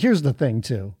 And here's the thing,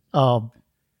 too.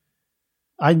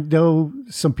 I know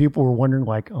some people were wondering,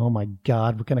 like, oh, my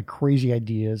God, what kind of crazy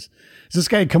ideas is this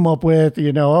guy come up with?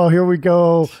 Oh, here we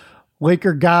go.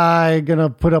 Laker guy going to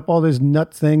put up all these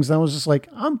nut things. And I was just like,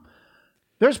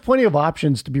 there's plenty of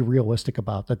options to be realistic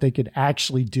about that they could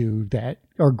actually do that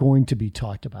are going to be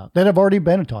talked about, that have already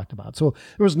been talked about. So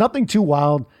there was nothing too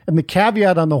wild. And the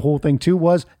caveat on the whole thing, too,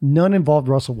 was none involved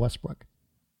Russell Westbrook.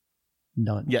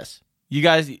 None. Yes. You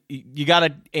guys, you got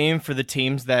to aim for the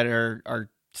teams that are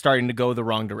starting to go the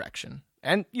wrong direction.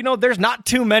 And, there's not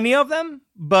too many of them,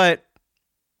 but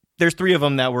there's 3 of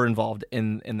them that were involved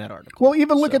in that article. Well,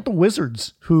 even look at the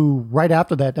Wizards, who right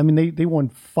after that, I mean, they won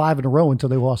 5 in a row until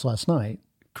they lost last night.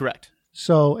 Correct.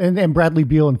 So, and Bradley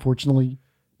Beal, unfortunately,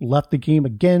 left the game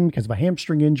again because of a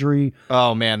hamstring injury.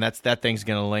 Oh, man, that thing's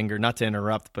going to linger. Not to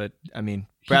interrupt, but, I mean,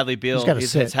 Bradley Beal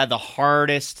has had the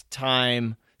hardest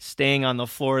time staying on the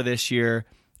floor this year.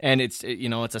 And it's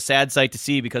a sad sight to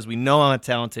see because we know how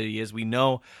talented he is. We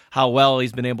know how well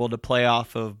he's been able to play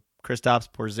off of Kristaps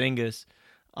Porzingis.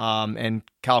 and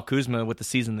Kyle Kuzma with the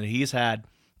season that he's had.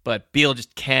 But Beal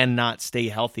just cannot stay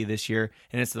healthy this year,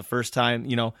 and it's the first time,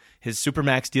 his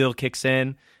Supermax deal kicks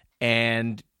in,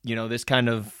 and, this kind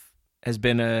of has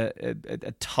been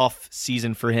a tough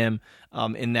season for him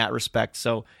in that respect.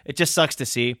 So it just sucks to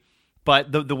see.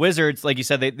 But the Wizards, like you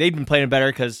said, they've been playing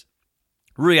better because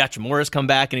Rui Hachimura's come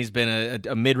back, and he's been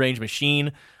a mid-range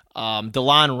machine.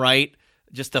 DeLon Wright,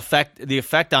 just the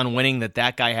effect on winning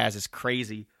that guy has is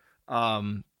crazy.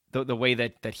 The way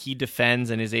that he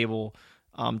defends and is able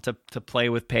to play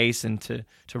with pace and to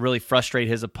really frustrate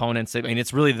his opponents. I mean,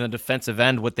 it's really the defensive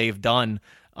end what they've done,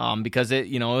 because it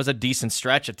was a decent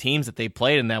stretch of teams that they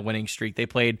played in that winning streak.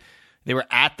 They were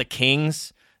at the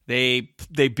Kings, they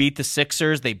beat the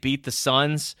Sixers, they beat the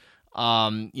Suns,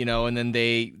 and then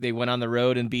they went on the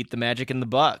road and beat the Magic and the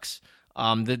Bucks.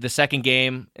 The second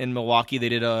game in Milwaukee, they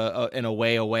did an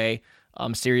away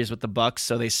series with the Bucks,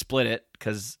 so they split it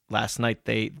because last night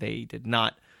they did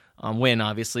not win,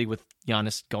 obviously, with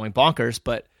Giannis going bonkers.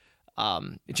 But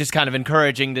it's just kind of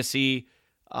encouraging to see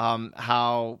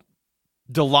how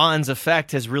DeLon's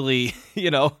effect has really,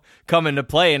 come into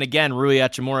play. And again, Rui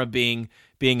Hachimura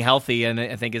being healthy, and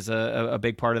I think is a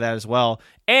big part of that as well.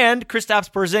 And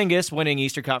Kristaps Porzingis winning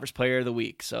Eastern Conference Player of the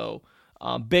Week. So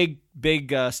big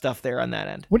stuff there on that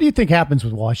end. What do you think happens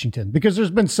with Washington? Because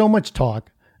there's been so much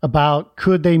talk about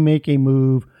could they make a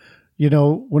move,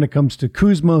 when it comes to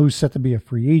Kuzma, who's set to be a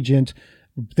free agent.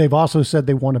 They've also said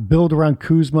they want to build around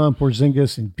Kuzma and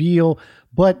Porzingis and Beal.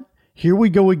 But here we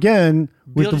go again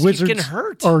with Beal the Wizards.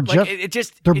 Are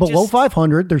they're below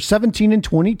 500. They're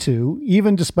 17-22,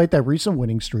 even despite that recent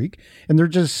winning streak. And they're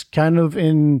just kind of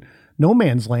in no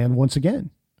man's land once again.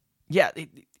 Yeah,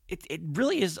 it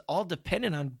really is all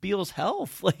dependent on Beal's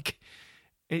health. Like,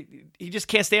 he just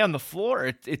can't stay on the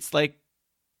floor. It's like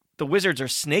the Wizards are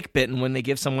snake bitten when they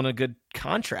give someone a good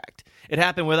contract. It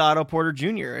happened with Otto Porter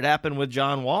Jr. It happened with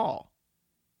John Wall.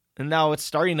 And now it's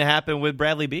starting to happen with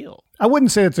Bradley Beal. I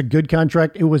wouldn't say it's a good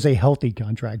contract. It was a healthy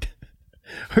contract.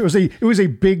 It was a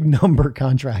big number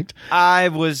contract. I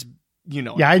was,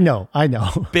 Yeah, I know.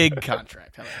 Big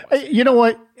contract. You know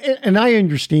what? And I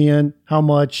understand how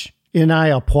much, and I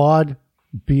applaud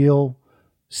Beal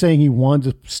saying he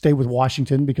wanted to stay with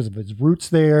Washington because of his roots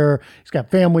there. He's got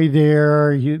family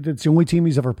there. It's the only team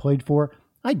he's ever played for.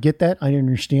 I get that. I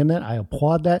understand that. I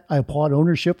applaud that. I applaud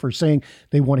ownership for saying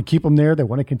they want to keep him there. They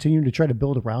want to continue to try to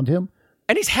build around him.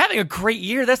 And he's having a great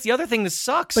year. That's the other thing that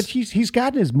sucks. But he's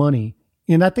gotten his money.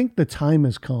 And I think the time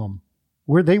has come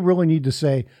where they really need to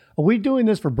say, are we doing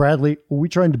this for Bradley? Or are we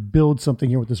trying to build something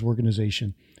here with this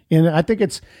organization? And I think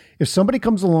it's, if somebody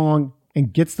comes along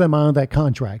and gets them out of that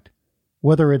contract,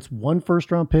 whether it's 1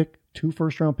 first-round pick, 2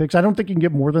 first-round picks, I don't think you can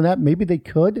get more than that. Maybe they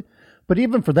could. But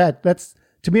even for that,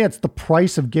 to me, that's the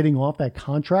price of getting off that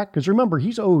contract. Because remember,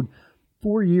 he's owed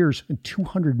 4 years and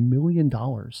 $200 million.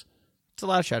 It's a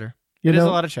lot of cheddar. It is a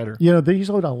lot of cheddar. He's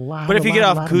owed a lot. But if you get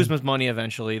off Kuzma's money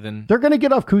eventually, then they're going to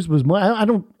get off Kuzma's money. I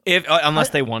don't. Unless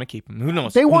they want to keep him, who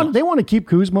knows? They want to keep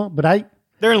Kuzma, but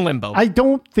they're in limbo. I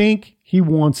don't think he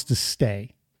wants to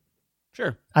stay.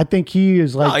 Sure. I think he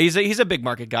is like he's a big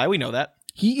market guy. We know that.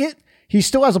 He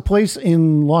still has a place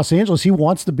in Los Angeles. He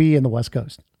wants to be in the West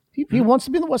Coast. He wants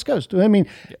to be in the West Coast. I mean,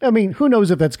 who knows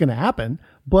if that's going to happen?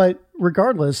 But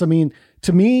regardless, to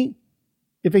me,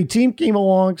 if a team came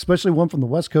along, especially one from the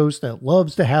West Coast that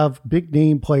loves to have big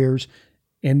name players,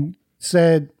 and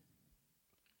said,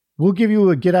 "We'll give you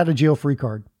a get out of jail free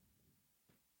card,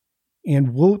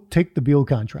 and we'll take the Beal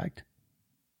contract,"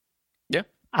 yeah,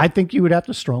 I think you would have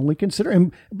to strongly consider.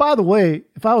 And by the way,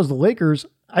 if I was the Lakers,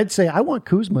 I'd say I want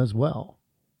Kuzma as well.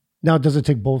 Now, does it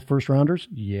take both first rounders?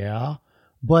 Yeah.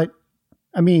 But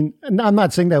I'm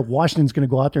not saying that Washington's going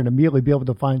to go out there and immediately be able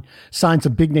to sign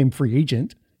some big name free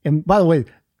agent. And by the way,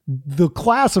 the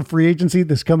class of free agency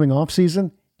this coming off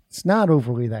season, it's not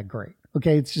overly that great.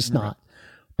 Okay. It's just not.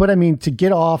 But to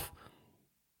get off,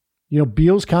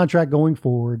 Beal's contract going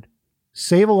forward,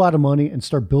 save a lot of money and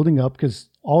start building up, because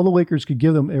all the Lakers could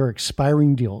give them are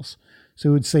expiring deals. So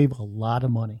it would save a lot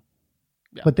of money.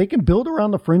 Yeah. But they can build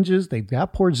around the fringes. They've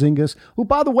got Porzingis, who,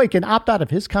 by the way, can opt out of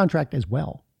his contract as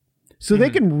well. So they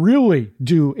can really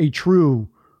do a true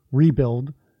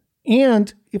rebuild.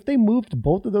 And if they moved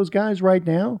both of those guys right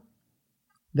now,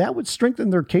 that would strengthen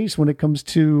their case when it comes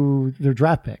to their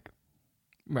draft pick.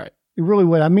 Right. It really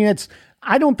would.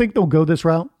 I don't think they'll go this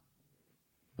route,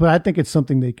 but I think it's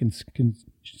something they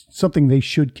something they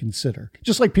should consider.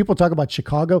 Just like people talk about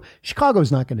Chicago.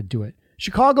 Chicago's not going to do it.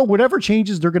 Chicago, whatever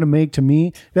changes they're going to make, to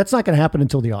me, that's not going to happen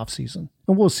until the offseason.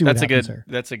 And we'll see what happens there.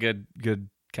 That's a good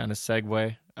kind of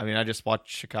segue. I just watched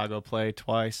Chicago play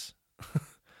twice.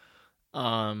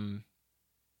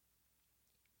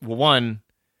 one,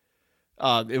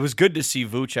 it was good to see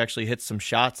Vooch actually hit some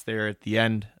shots there at the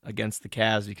end against the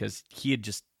Cavs because he had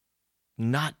just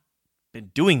not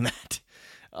been doing that.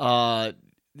 I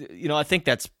think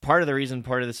that's part of the reason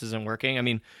part of this isn't working. I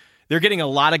mean, they're getting a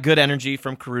lot of good energy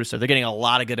from Caruso. They're getting a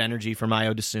lot of good energy from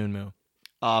Ayo Dosunmu.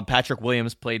 Patrick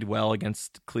Williams played well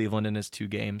against Cleveland in his 2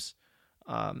 games.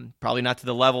 Probably not to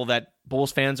the level that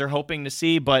Bulls fans are hoping to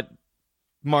see, but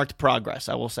marked progress,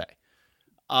 I will say.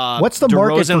 What's the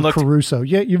market for Caruso?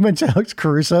 Yeah, you mentioned Alex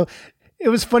Caruso. It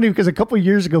was funny because a couple of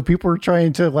years ago, people were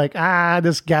trying to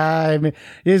this guy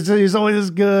is only this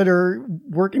good or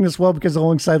working this well because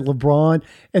alongside LeBron.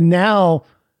 And now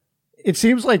it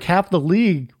seems like half the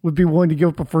league would be willing to give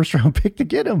up a first-round pick to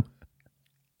get him.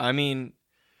 I mean,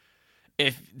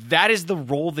 if that is the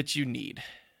role that you need,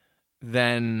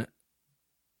 then,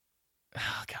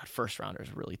 first rounder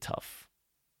is really tough.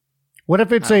 What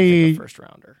if it's a first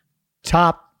rounder?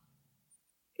 Top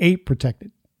 8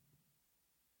 protected?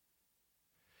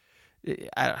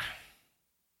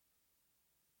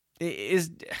 Is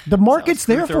the market's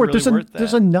there for it? Really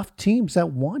there's enough teams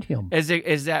that want him.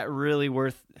 Is that really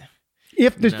worth?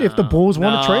 If the Bulls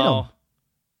want to trade him,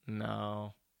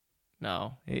 no,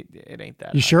 it ain't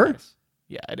that. You sure? Price.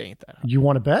 Yeah, it ain't that. You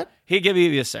want to bet? He'd give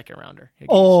you a second rounder.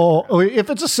 If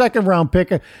it's a second round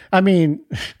pick, I mean,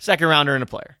 second rounder and a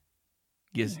player.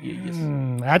 Yes.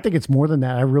 I think it's more than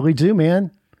that. I really do,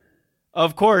 man.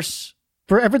 Of course.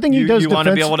 For everything he does, you want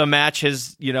to be able to match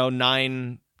his,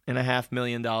 $9.5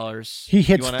 million. He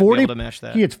hits 40.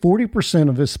 He hits 40%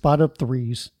 of his spot up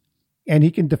threes, and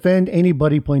he can defend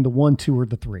anybody playing the 1, 2, or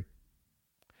the 3.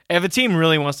 If a team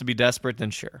really wants to be desperate,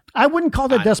 then sure. I wouldn't call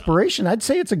that desperation. I'd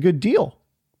say it's a good deal.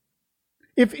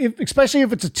 If especially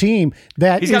if it's a team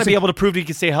that he's got to be able to prove he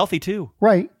can stay healthy too.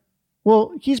 Right.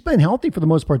 Well, he's been healthy for the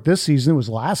most part this season. It was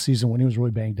last season when he was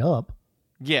really banged up.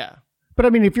 Yeah. But I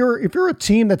mean, if you're a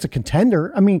team that's a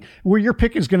contender, I mean, where your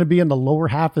pick is going to be in the lower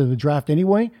half of the draft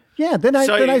anyway, yeah, then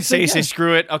I say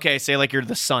screw it. Okay, say like you're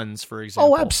the Suns, for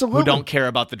example. Oh, absolutely. Who don't care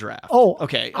about the draft. Oh,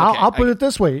 okay. I'll put it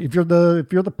this way: if you're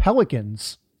the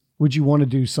Pelicans, would you want to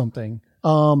do something?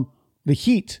 The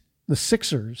Heat, the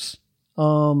Sixers,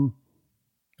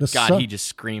 he just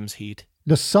screams Heat.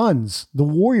 The Suns, the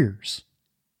Warriors.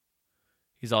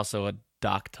 He's also a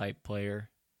Doc type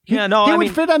player. He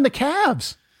would fit on the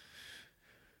Cavs.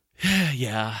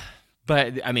 Yeah,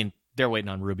 but I mean, they're waiting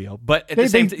on Rubio. But at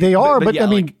they are. yeah, I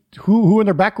mean, who in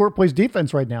their backcourt plays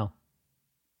defense right now?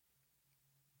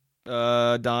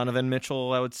 Donovan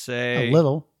Mitchell, I would say a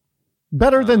little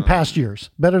better than past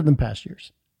years. Better than past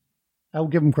years. I will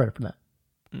give him credit for that.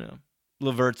 No,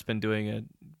 LeVert's been doing it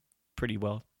pretty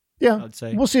well. Yeah, I would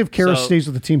say we'll see if Karras stays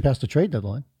with the team past the trade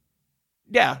deadline.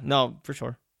 Yeah, no, for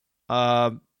sure.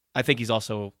 I think he's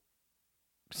also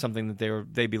something that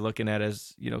they'd be looking at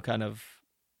as, kind of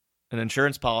an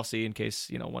insurance policy in case,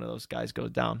 one of those guys goes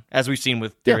down. As we've seen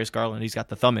with Darius Garland, he's got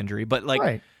the thumb injury, but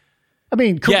right. I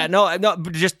mean,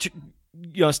 but just,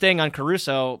 staying on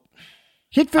Caruso.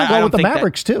 He'd fit well with the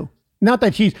Mavericks too. Not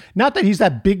that he's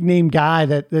that big name guy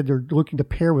that they're looking to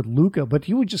pair with Luka, but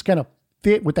he would just kind of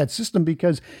fit with that system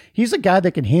because he's a guy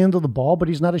that can handle the ball, but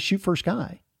he's not a shoot first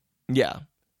guy. Yeah.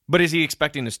 But is he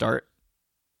expecting to start?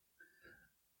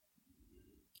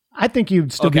 I think he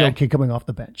would still be okay coming off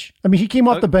the bench. I mean, he came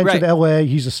off the bench at LA.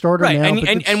 He's a starter now.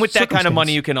 And with that kind of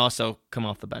money, you can also come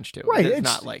off the bench too. Right. It's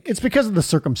not like it's because of the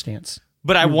circumstance.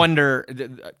 But I wonder.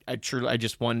 I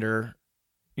just wonder.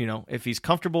 If he's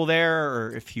comfortable there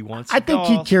or if he wants. I think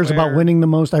he cares about winning the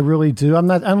most. I really do. I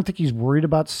don't think he's worried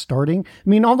about starting. I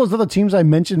mean, all those other teams I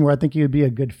mentioned where I think he would be a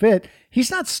good fit, he's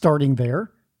not starting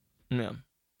there. No.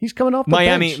 He's coming off the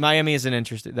bench. Miami isn't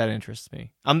interested. That interests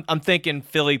me. I'm thinking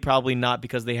Philly probably not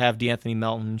because they have DeAnthony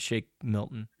Melton and Shake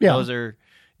Milton. Yeah.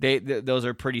 Those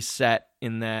are pretty set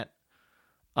in that.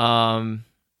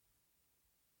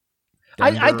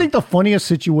 I think the funniest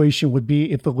situation would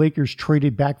be if the Lakers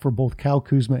traded back for both Kyle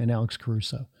Kuzma and Alex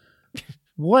Caruso.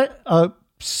 What a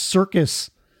circus.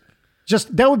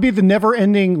 Just that would be the never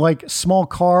ending small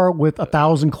car with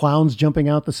 1,000 clowns jumping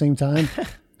out at the same time.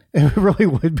 It really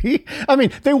would be. I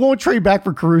mean, they won't trade back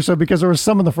for Caruso because there was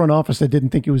some in the front office that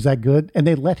didn't think he was that good, and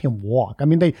they let him walk. I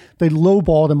mean, they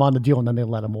lowballed him on the deal, and then they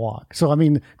let him walk. So, I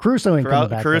mean, Caruso ain't coming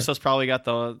back. Caruso's probably got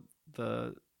the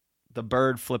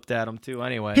bird flipped at him too.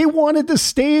 Anyway, he wanted to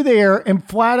stay there, and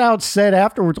flat out said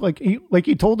afterwards,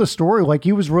 he told the story,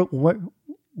 he was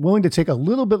willing to take a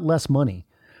little bit less money,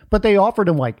 but they offered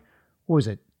him what was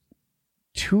it,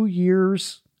 2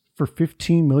 years for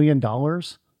 $15 million.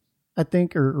 I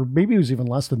think, or maybe it was even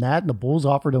less than that. And the Bulls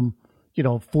offered him,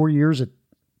 4 years at,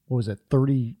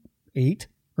 38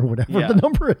 or or whatever the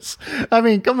number is. I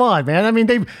mean, come on, man. I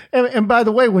mean, and by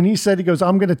the way, when he said, he goes,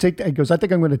 I'm going to take that, he goes, I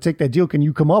think I'm going to take that deal. Can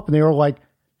you come up? And they were like,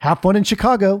 have fun in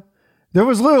Chicago. There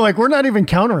was literally like, we're not even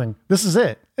countering. This is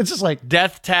it. It's just like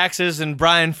death, taxes, and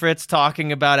Brian Fritz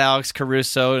talking about Alex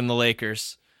Caruso and the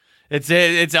Lakers.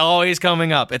 It's always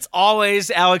coming up. It's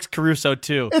always Alex Caruso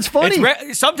too. It's funny.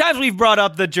 Sometimes we've brought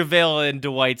up the JaVale and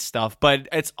Dwight stuff, but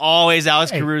it's always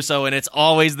Alex Caruso, and it's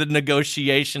always the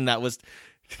negotiation that was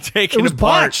taken It was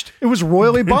apart. botched. It was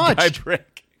royally botched.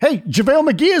 Hey, JaVale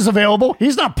McGee is available.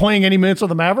 He's not playing any minutes with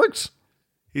the Mavericks.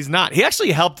 He's not. He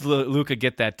actually helped Luka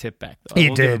get that tip back, though. He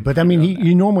did, but I mean,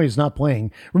 he normally is not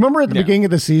playing. Remember at the beginning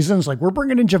of the season, it's like, we're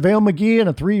bringing in JaVale McGee in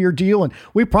a 3-year deal, and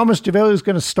we promised JaVale he was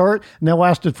going to start, and that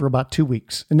lasted for about 2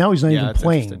 weeks, and now he's not even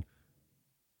playing.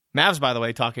 Mavs, by the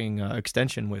way, talking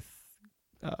extension with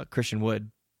Christian Wood.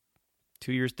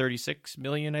 2 years, $36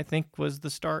 million, I think, was the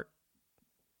starting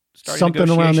something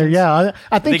around there. Yeah,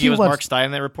 I think it was Mark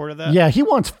Stein that reported that. Yeah, he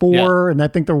wants 4, and I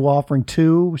think they're offering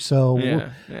 2. So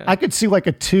I could see like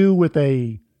a 2 with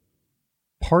a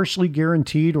partially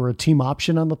guaranteed or a team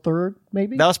option on the 3rd,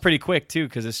 maybe. That was pretty quick too,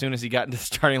 because as soon as he got into the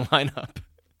starting lineup,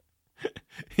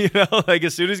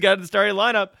 as soon as he got into the starting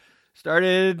lineup,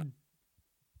 started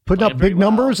putting up big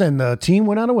numbers, and the team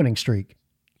went on a winning streak.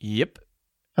 Yep.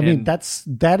 I mean,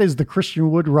 that is the Christian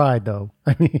Wood ride, though.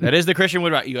 I mean, that is the Christian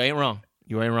Wood ride. You ain't wrong.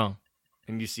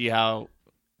 And you see how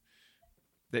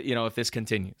that, if this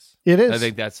continues. It is. I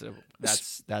think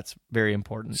that's very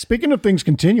important. Speaking of things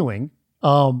continuing,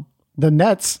 the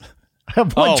Nets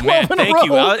have won 12 in a row.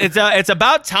 Thank you. It's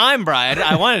about time, Brian.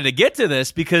 I wanted to get to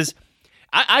this because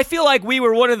I feel like we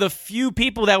were one of the few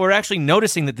people that were actually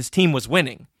noticing that this team was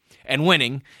winning and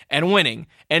winning and winning.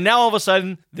 And now all of a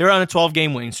sudden they're on a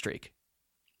 12-game winning streak.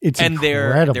 It's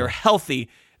incredible. They're healthy.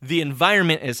 The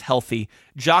environment is healthy.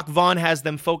 Jacques Vaughn has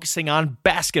them focusing on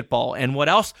basketball. And what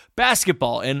else?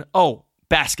 Basketball. And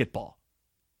basketball.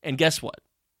 And guess what?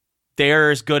 They're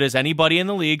as good as anybody in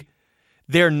the league.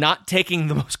 They're not taking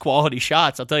the most quality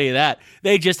shots, I'll tell you that.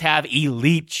 They just have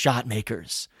elite shot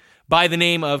makers by the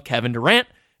name of Kevin Durant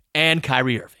and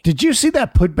Kyrie Irving. Did you see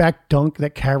that putback dunk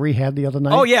that Kyrie had the other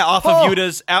night? Oh yeah, off of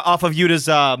Yuta's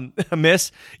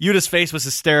miss. Yuta's face was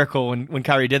hysterical when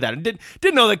Kyrie did that. And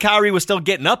didn't know that Kyrie was still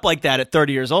getting up like that at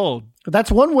 30 years old. That's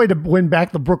one way to win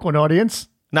back the Brooklyn audience.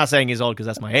 Not saying he's old because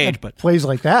that's my age, but plays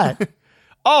like that.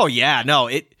 Oh yeah, no,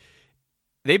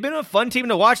 they've been a fun team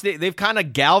to watch. They've kind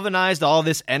of galvanized all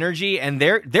this energy, and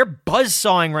they're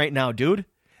buzzsawing right now, dude.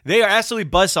 They are absolutely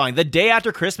buzzsawing. The day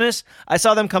after Christmas, I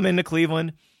saw them come into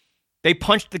Cleveland. They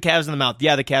punched the Cavs in the mouth.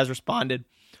 Yeah, the Cavs responded.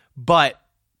 But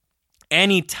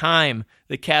any time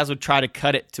the Cavs would try to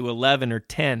cut it to 11 or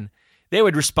 10, they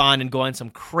would respond and go on some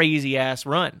crazy-ass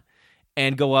run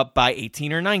and go up by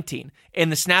 18 or 19. In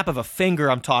the snap of a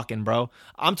finger, I'm talking, bro.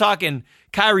 I'm talking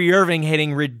Kyrie Irving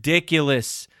hitting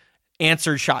ridiculous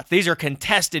answered shots. These are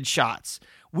contested shots.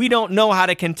 We don't know how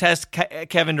to contest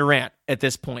Kevin Durant at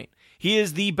this point. He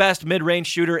is the best mid-range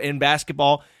shooter in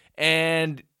basketball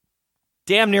and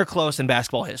damn near close in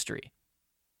basketball history.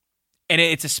 And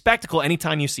it's a spectacle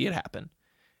anytime you see it happen.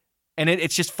 And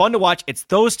it's just fun to watch. It's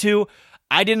those two.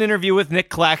 I did an interview with Nick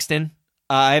Claxton.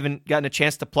 I haven't gotten a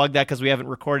chance to plug that because we haven't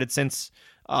recorded since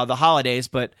the holidays,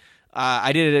 but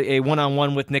I did a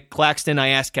one-on-one with Nick Claxton. I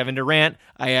asked Kevin Durant,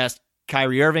 I asked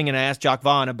Kyrie Irving, and I asked Jacques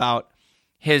Vaughn about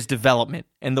his development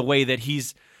and the way that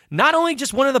he's not only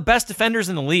just one of the best defenders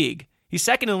in the league, he's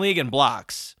second in the league in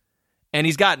blocks, and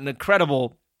he's got an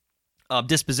incredible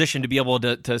disposition to be able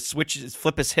to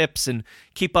flip his hips and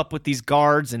keep up with these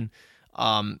guards. And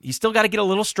he's still got to get a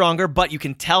little stronger, but you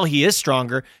can tell he is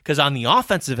stronger because on the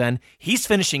offensive end, he's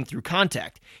finishing through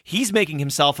contact. He's making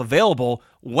himself available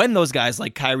when those guys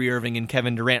like Kyrie Irving and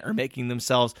Kevin Durant are making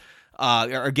themselves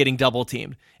are getting double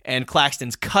teamed. And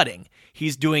Claxton's cutting.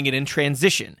 He's doing it in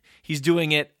transition. He's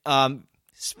doing it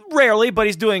rarely, but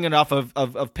he's doing it off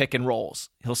of pick and rolls.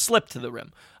 He'll slip to the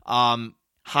rim.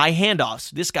 High handoffs.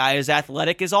 This guy is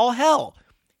athletic as all hell.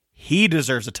 He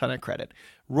deserves a ton of credit.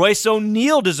 Royce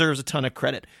O'Neal deserves a ton of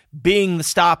credit being the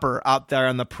stopper out there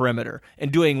on the perimeter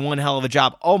and doing one hell of a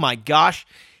job. Oh my gosh,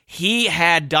 he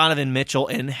had Donovan Mitchell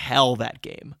in hell that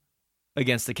game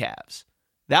against the Cavs.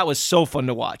 That was so fun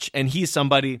to watch. And he's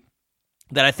somebody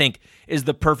that I think is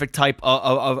the perfect type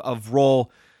of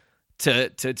role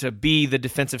to be the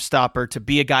defensive stopper, to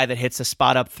be a guy that hits a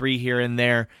spot up three here and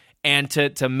there, and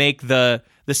to make the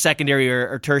secondary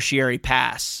or tertiary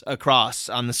pass across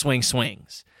on the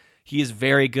swings. He is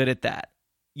very good at that.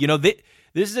 You know, this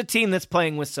is a team that's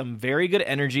playing with some very good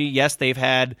energy. Yes, they've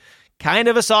had kind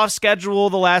of a soft schedule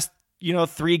the last,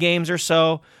 3 games or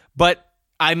so, but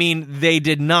I mean, they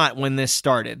did not when this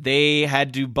started. They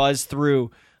had to buzz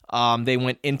through. They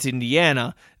went into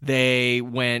Indiana. They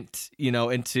went,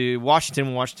 into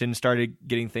Washington. Washington started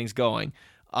getting things going.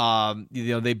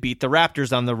 They beat the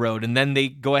Raptors on the road, and then they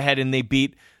go ahead and they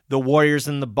beat the Warriors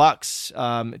and the Bucks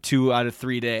 2 out of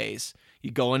 3 days.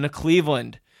 You go into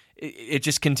Cleveland. It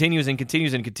just continues and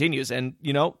continues and continues. And,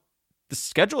 the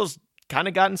schedule's kind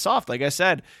of gotten soft. Like I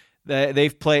said, they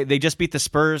just beat the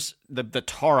Spurs, the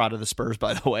tar out of the Spurs,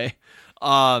 by the way.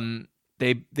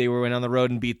 They went on the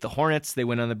road and beat the Hornets. They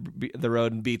went on the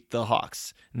road and beat the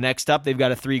Hawks. Next up, they've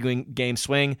got a 3-game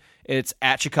swing. It's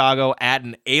at Chicago, at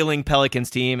an ailing Pelicans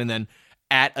team, and then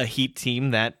at a Heat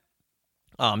team that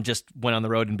just went on the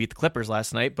road and beat the Clippers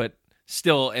last night, but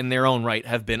still in their own right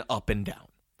have been up and down.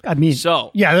 I mean,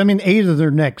 8 of their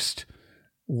next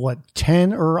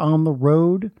 10 are on the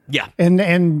road. Yeah.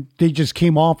 And they just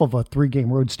came off of a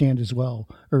 3-game road stand as well,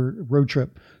 or road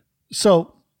trip.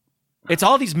 So it's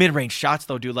all these mid-range shots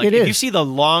though, dude. Like if you see the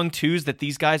long twos that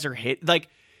these guys are hit, like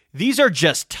these are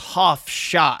just tough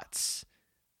shots.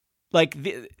 But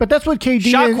that's what KD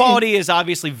shot quality is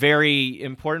obviously very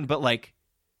important, but like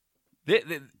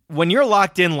when you're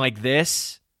locked in like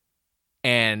this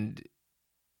and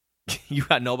you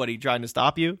got nobody trying to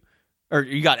stop you, or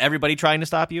you got everybody trying to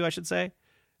stop you, I should say,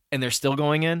 and they're still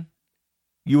going in,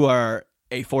 you are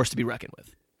a force to be reckoned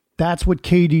with. That's what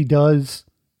KD does.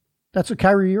 That's what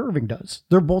Kyrie Irving does.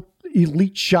 They're both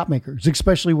elite shot makers,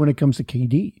 especially when it comes to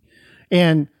KD.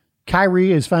 And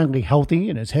Kyrie is finally healthy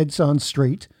and his head's on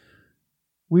straight.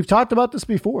 We've talked about this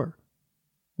before.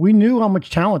 We knew how much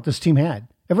talent this team had.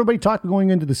 Everybody talked going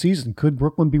into the season, could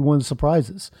Brooklyn be one of the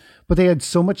surprises? But they had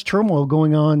so much turmoil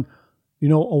going on,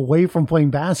 away from playing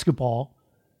basketball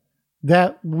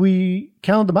that we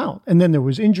counted them out. And then there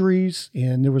was injuries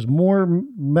and there was more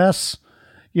mess,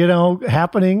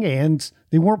 happening, and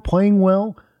they weren't playing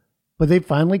well, but they've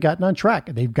finally gotten on track.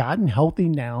 They've gotten healthy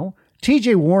now.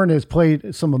 TJ Warren has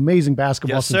played some amazing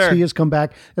basketball since he has come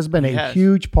back. That's been a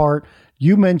huge part.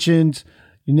 You mentioned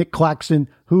Nick Claxton,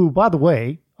 who, by the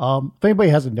way, if anybody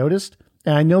hasn't noticed,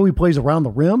 and I know he plays around the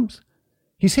rims,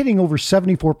 he's hitting over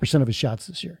 74% of his shots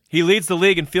this year. He leads the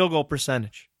league in field goal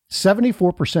percentage.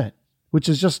 74%, which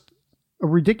is just a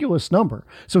ridiculous number.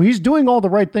 So he's doing all the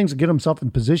right things to get himself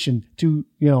in position to,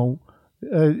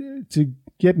 to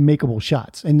get makeable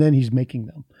shots, and then he's making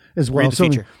them as well. So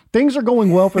things are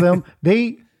going well for them.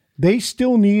 They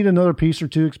still need another piece or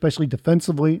two, especially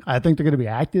defensively. I think they're going to be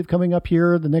active coming up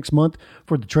here the next month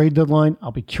for the trade deadline.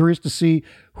 I'll be curious to see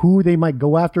who they might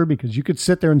go after, because you could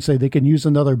sit there and say they can use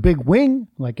another big wing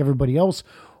like everybody else,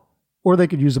 or they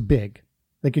could use a big.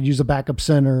 They could use a backup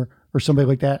center or somebody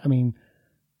like that. I mean,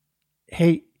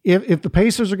 hey, if the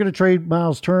Pacers are going to trade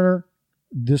Miles Turner,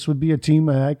 this would be a team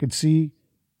I could see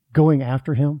going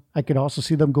after him. I could also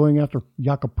see them going after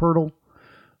Jakob Poeltl.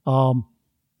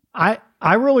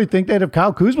 I really think that if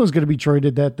Kyle Kuzma is going to be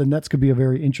traded, that the Nets could be a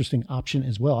very interesting option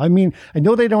as well. I mean, I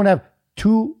know they don't have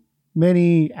too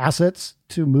many assets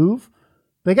to move.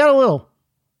 They got a little,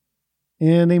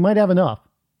 and they might have enough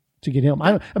to get him.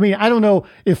 I don't know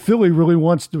if Philly really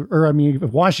wants to,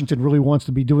 if Washington really wants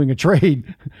to be doing a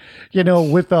trade,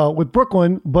 with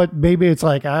Brooklyn, but maybe it's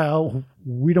like,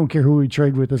 we don't care who we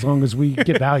trade with as long as we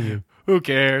get value. Who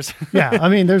cares? Yeah.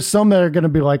 There's some that are going to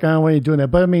be like, I don't want you doing that.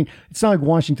 But it's not like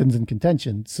Washington's in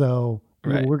contention. So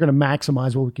we're going to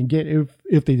maximize what we can get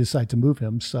if they decide to move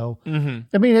him. So,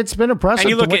 it's been impressive.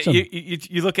 And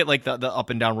you look at like the up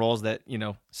and down roles that,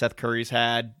 Seth Curry's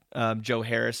had. Joe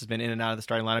Harris has been in and out of the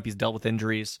starting lineup. He's dealt with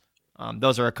injuries.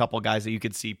 Those are a couple guys that you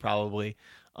could see probably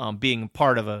being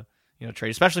part of a trade,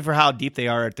 especially for how deep they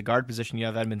are at the guard position. You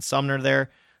have Edmund Sumner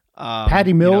there.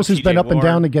 Patty Mills, who's been up and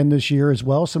down again this year as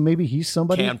well. So maybe he's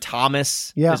somebody. Cam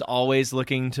Thomas is always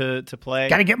looking to play.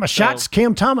 Got to get my shots,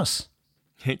 Cam Thomas.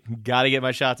 Got to get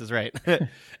my shots is right. And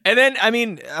then,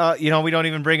 we don't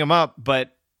even bring him up,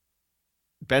 but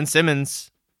Ben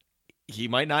Simmons, he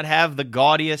might not have the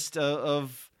gaudiest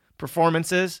of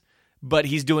performances, but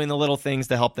he's doing the little things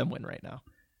to help them win right now.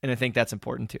 And I think that's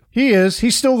important too. He is.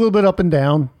 He's still a little bit up and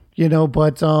down,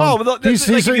 but he's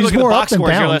if you look at the box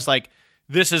scores, you're less like,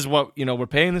 this is what, we're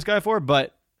paying this guy for.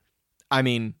 But,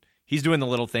 he's doing the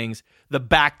little things. The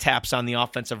back taps on the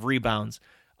offensive rebounds,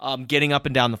 getting up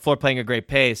and down the floor, playing a great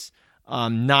pace,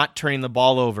 not turning the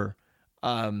ball over.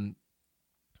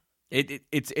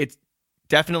 It's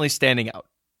definitely standing out.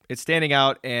 It's standing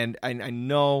out, and I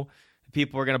know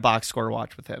people are going to box score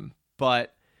watch with him.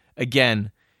 But,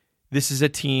 again, this is a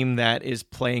team that is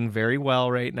playing very well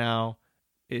right now,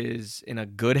 is in a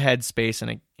good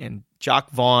headspace, and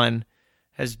Jacque Vaughn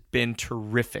has been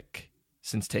terrific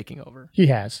since taking over. He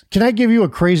has. Can I give you a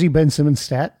crazy Ben Simmons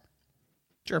stat?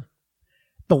 Sure.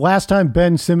 The last time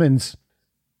Ben Simmons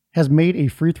has made a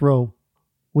free throw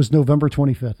was November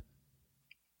 25th.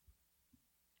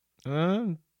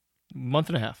 Month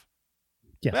and a half.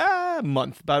 Yes.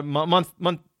 Month. About month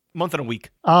and a week.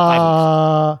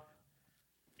 5 weeks.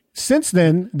 Since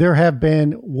then, there have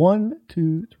been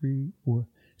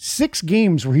 6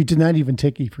 games where he did not even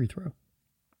take a free throw.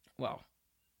 Wow.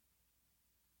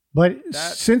 But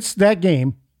since that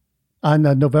game on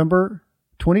November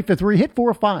 25th, where he hit 4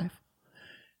 or 5,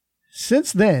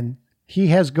 since then, he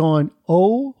has gone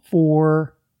 0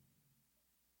 for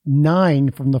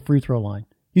 9 from the free throw line.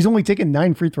 He's only taken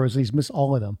 9 free throws, and he's missed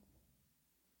all of them.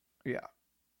 Yeah.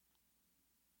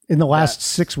 In the last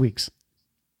 6 weeks.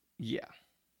 Yeah.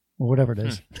 Or whatever it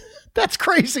is. That's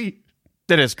crazy.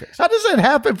 That is crazy. How does that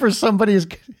happen for somebody as...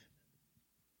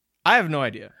 I have no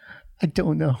idea. I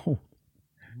don't know.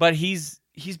 But he's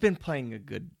been playing a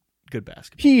good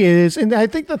basketball. He is. And I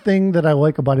think the thing that I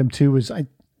like about him too is I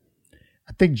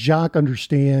think Jacques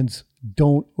understands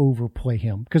don't overplay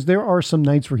him, because there are some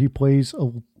nights where he plays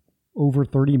over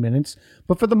 30 minutes.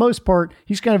 But for the most part,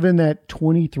 he's kind of in that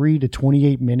 23 to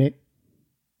 28 minute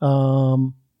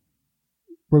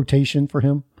rotation for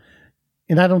him.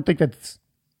 And I don't think it's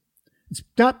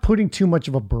not putting too much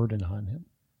of a burden on him.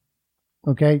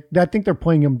 Okay. I think they're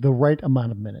playing him the right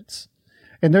amount of minutes.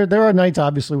 And there are nights,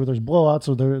 obviously, where there's blowouts,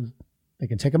 so they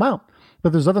can take him out.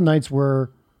 But there's other nights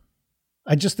where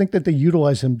I just think that they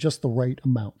utilize him just the right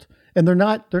amount. And they're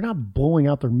not blowing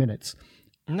out their minutes.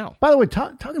 No. By the way,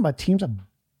 talking about teams that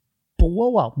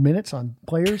blow out minutes on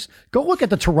players, go look at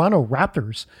the Toronto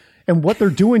Raptors and what they're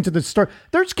doing to the start.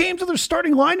 There's games of their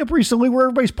starting lineup recently where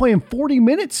everybody's playing 40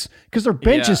 minutes because their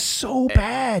bench is so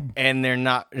bad. And they're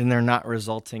not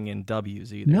resulting in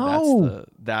W's either. No.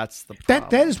 That's the problem.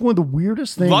 That is one of the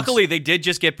weirdest things. Luckily, they did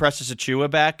just get Precious Achiuwa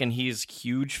back, and he's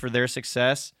huge for their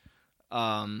success.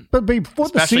 But before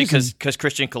the season, especially because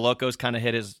Christian Coloco's kind of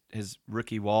hit his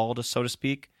rookie wall, so to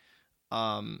speak.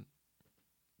 But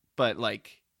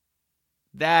like,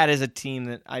 that is a team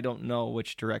that I don't know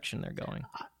which direction they're going.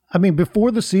 I mean,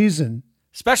 before the season,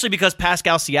 especially because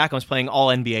Pascal Siakam's playing all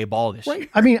NBA ball this year.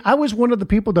 I mean, I was one of the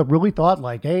people that really thought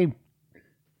like, hey,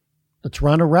 the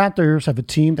Toronto Raptors have a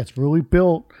team that's really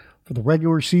built for the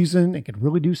regular season and could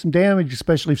really do some damage,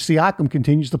 especially if Siakam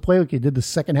continues to play like he did the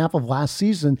second half of last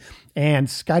season. And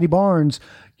Scotty Barnes,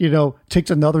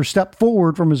 takes another step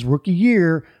forward from his rookie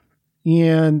year.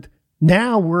 And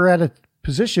now we're at a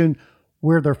position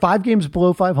where they're 5 games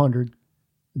below 500.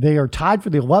 They are tied for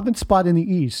the 11th spot in the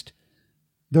East.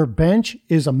 Their bench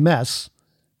is a mess.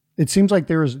 It seems like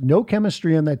there is no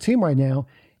chemistry on that team right now.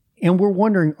 And we're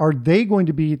wondering, are they going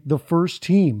to be the first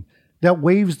team that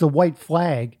waves the white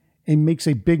flag and makes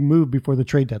a big move before the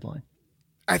trade deadline?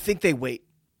 I think they wait.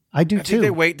 I do too. I think they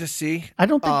wait to see. I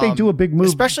don't think they do a big move,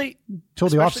 especially till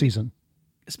the offseason.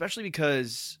 Especially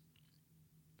because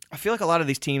I feel like a lot of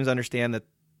these teams understand that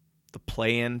the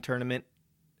play-in tournament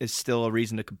is still a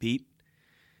reason to compete.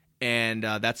 And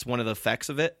that's one of the effects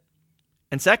of it.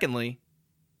 And secondly,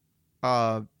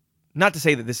 not to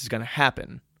say that this is going to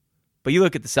happen, but you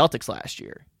look at the Celtics last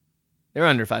year. They're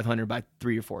under 500 by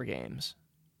 3 or 4 games.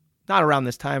 Not around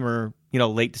this time or,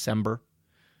 late December.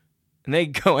 And they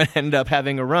go and end up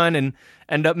having a run and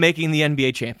end up making the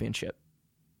NBA championship.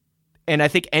 And I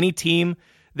think any team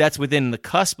that's within the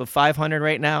cusp of 500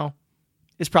 right now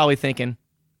is probably thinking,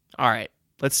 all right,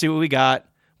 let's see what we got.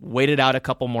 Wait it out a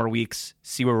couple more weeks,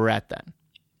 see where we're at then.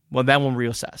 Well, then we'll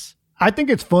reassess. I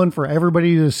think it's fun for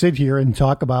everybody to sit here and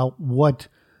talk about what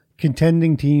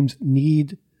contending teams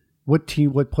need, what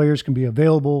players can be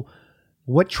available,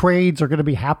 what trades are going to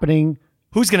be happening.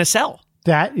 Who's going to sell?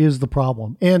 That is the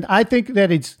problem. And I think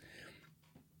that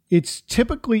it's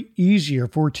typically easier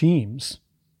for teams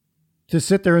to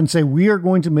sit there and say, we are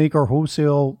going to make our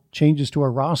wholesale changes to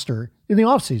our roster in the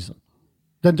offseason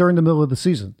than during the middle of the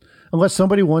season, unless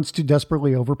somebody wants to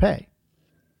desperately overpay.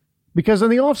 Because in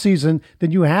the offseason,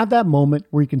 then you have that moment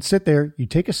where you can sit there, you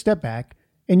take a step back,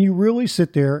 and you really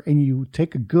sit there and you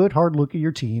take a good hard look at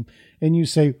your team and you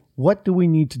say, what do we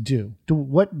need to do?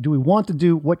 What do we want to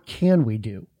do? What can we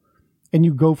do? And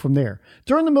you go from there.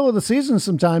 During the middle of the season,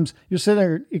 sometimes you're sitting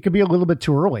there, it could be a little bit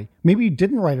too early. Maybe you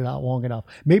didn't write it out long enough.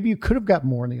 Maybe you could have got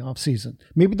more in the offseason.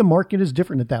 Maybe the market is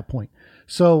different at that point.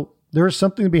 So there is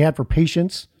something to be had for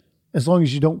patience as long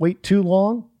as you don't wait too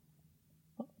long.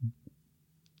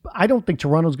 I don't think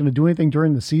Toronto's going to do anything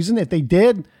during the season. If they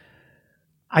did,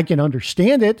 I can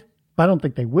understand it, but I don't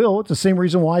think they will. It's the same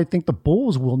reason why I think the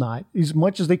Bulls will not. As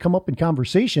much as they come up in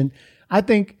conversation, I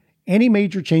think any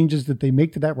major changes that they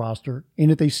make to that roster,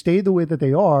 and if they stay the way that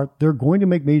they are, they're going to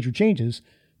make major changes,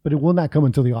 but it will not come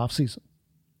until the offseason.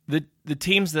 The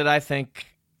teams that I think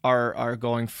are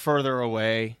going further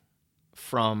away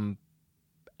from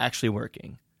actually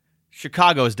working,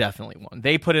 Chicago is definitely one.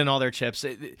 They put in all their chips.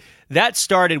 That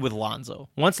started with Lonzo.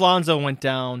 Once Lonzo went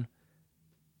down,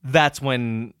 that's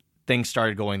when things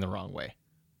started going the wrong way.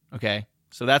 Okay?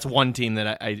 So that's one team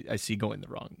that I see going the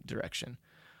wrong direction.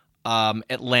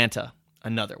 Atlanta,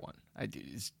 another one.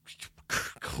 Is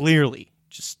clearly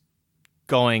just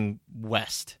going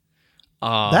west.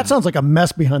 That sounds like a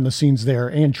mess behind the scenes there.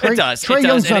 And Trae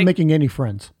Young's not making any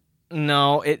friends.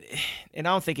 No, and I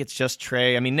don't think it's just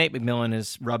Trae. I mean, Nate McMillan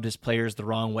has rubbed his players the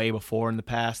wrong way before in the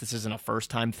past. This isn't a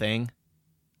first-time thing.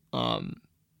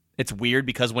 It's weird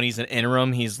because when he's an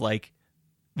interim, he's like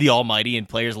the almighty and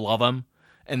players love him.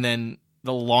 And then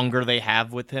the longer they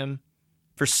have with him,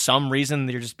 for some reason,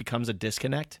 there just becomes a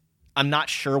disconnect. I'm not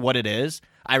sure what it is.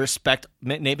 I respect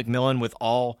Nate McMillan with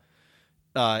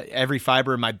every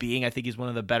fiber of my being. I think he's one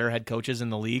of the better head coaches in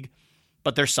the league.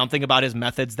 But there's something about his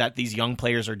methods that these young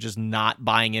players are just not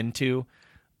buying into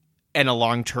in a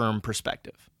long-term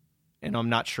perspective. And I'm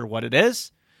not sure what it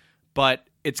is, but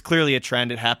it's clearly a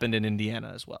trend. It happened in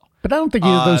Indiana as well. But I don't think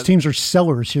either of those teams are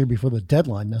sellers here before the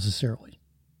deadline necessarily.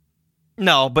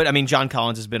 No, but I mean, John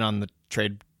Collins has been on the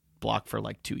trade block for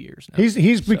like 2 years now.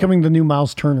 He's becoming the new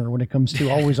Miles Turner when it comes to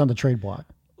always on the trade block.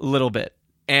 A little bit.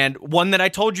 And one that I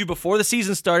told you before the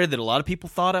season started that a lot of people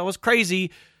thought I was crazy,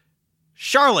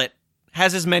 Charlotte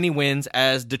has as many wins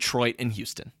as Detroit and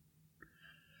Houston.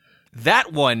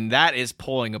 That one, that is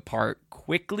pulling apart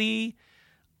quickly.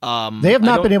 They have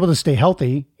not been able to stay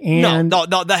healthy. And No,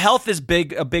 the health is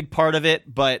a big part of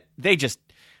it, but they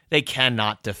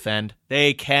cannot defend.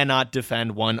 They cannot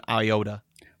defend one iota.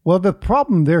 Well, the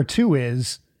problem there, too,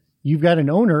 is you've got an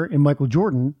owner in Michael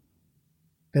Jordan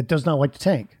that does not like to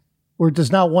tank or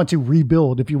does not want to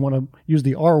rebuild, if you want to use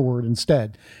the R word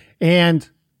instead. And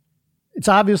it's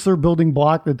obvious their building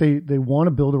block that they want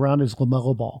to build around is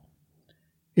LaMelo Ball.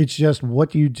 It's just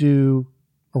what do you do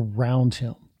around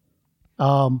him?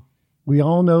 We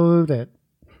all know that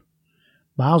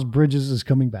Miles Bridges is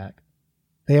coming back.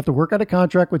 They have to work out a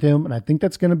contract with him, and I think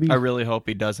that's going to be... I really hope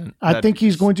he doesn't. I think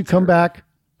he's going to come back.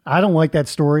 I don't like that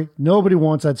story. Nobody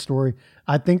wants that story.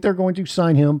 I think they're going to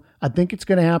sign him. I think it's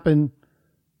going to happen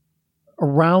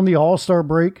around the All-Star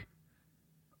break.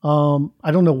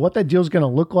 I don't know what that deal is going to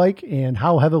look like and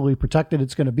how heavily protected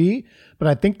it's going to be, but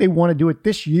I think they want to do it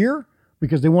this year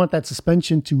because they want that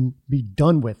suspension to be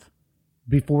done with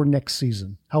before next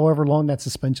season, however long that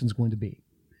suspension is going to be.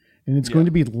 And it's going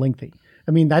to be lengthy.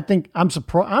 I mean, I think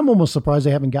I'm almost surprised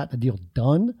they haven't gotten the deal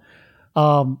done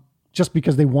just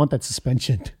because they want that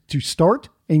suspension to start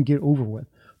and get over with.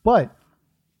 But,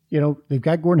 they've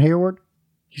got Gordon Hayward.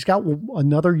 He's got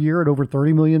another year at over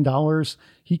 $30 million.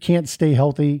 He can't stay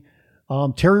healthy.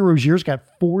 Terry Rozier's got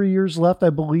 4 years left,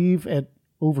 I believe, at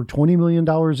over $20 million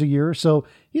a year. So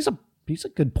he's a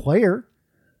good player.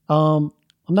 I'm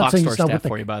not Box saying score it's not stat what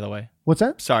for you, by the way. What's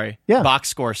that? Sorry. Yeah. Box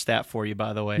score stat for you,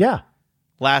 by the way. Yeah.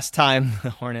 Last time the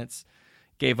Hornets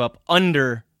gave up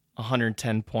under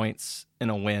 110 points in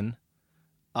a win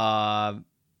was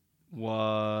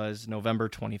November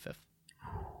 25th.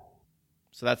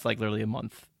 So that's like literally a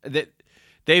month.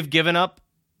 They've given up,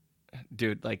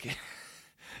 dude, like,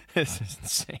 this is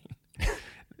insane.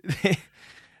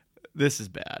 This is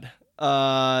bad.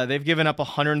 They've given up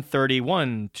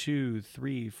 131, 2,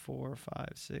 3, 4, 5,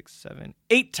 6, 7,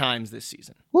 8 times this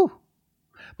season. Woo.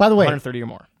 By the way, 130 or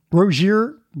more.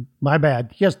 Rozier, my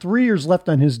bad. He has 3 years left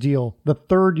on his deal. The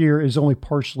third year is only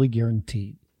partially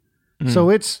guaranteed. So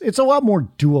it's a lot more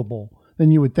doable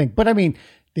than you would think. But I mean,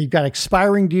 they've got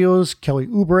expiring deals. Kelly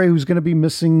Oubre, who's going to be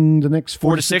missing the next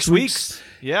 4 to 6 weeks.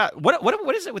 Yeah.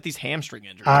 What is it with these hamstring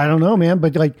injuries? I don't know, man.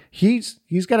 But like he's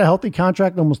got a healthy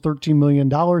contract, almost $13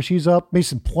 million. He's up.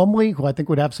 Mason Plumlee, who I think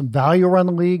would have some value around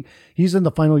the league. He's in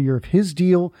the final year of his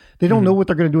deal. They don't know what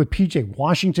they're going to do with PJ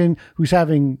Washington, who's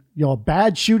having a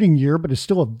bad shooting year, but is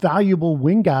still a valuable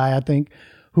wing guy, I think,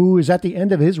 who is at the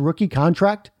end of his rookie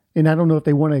contract. And I don't know if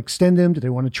they want to extend him. Do they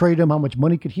want to trade him? How much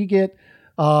money could he get?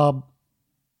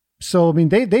 So, I mean,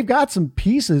 they've got some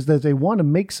pieces that they want to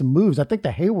make some moves. I think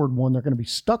the Hayward one they're going to be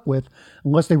stuck with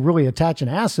unless they really attach an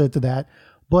asset to that.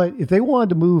 But if they wanted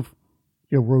to move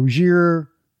Rozier,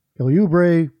 Kelly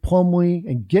Oubre, Plumlee,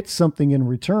 and get something in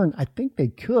return, I think they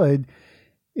could.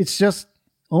 It's just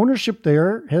ownership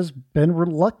there has been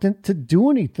reluctant to do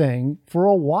anything for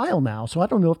a while now. So I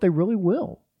don't know if they really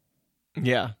will.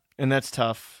 Yeah, and that's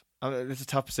tough. It's a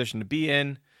tough position to be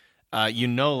in.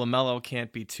 LaMelo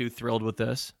can't be too thrilled with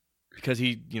this. because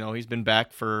he's been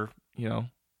back for, a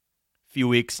few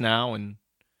weeks now, and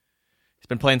he's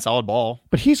been playing solid ball.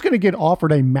 But he's going to get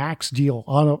offered a max deal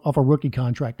of a rookie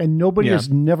contract, and nobody has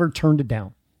never turned it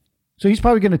down. So he's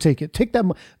probably going to take it. Take that.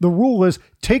 The rule is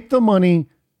take the money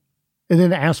and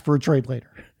then ask for a trade later,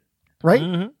 right?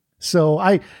 Mm-hmm. So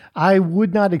I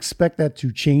would not expect that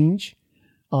to change.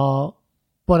 But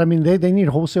I mean, they need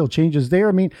wholesale changes there.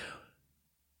 I mean,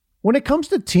 when it comes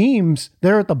to teams,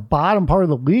 they're at the bottom part of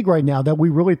the league right now that we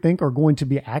really think are going to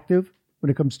be active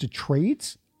when it comes to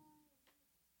trades.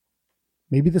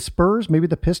 Maybe the Spurs, maybe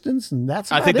the Pistons, and that's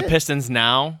about I think it. The Pistons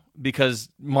now, because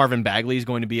Marvin Bagley is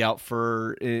going to be out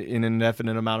for an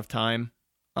indefinite amount of time.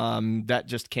 That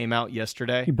just came out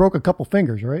yesterday. He broke a couple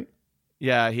fingers, right?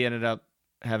 Yeah, he ended up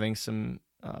having some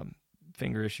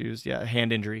finger issues. Yeah,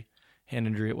 hand injury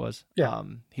it was. Yeah.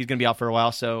 He's going to be out for a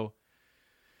while. So,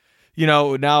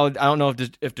 now I don't know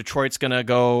if Detroit's going to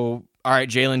go, all right,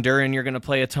 Jalen Duren, you're going to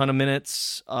play a ton of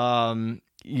minutes. I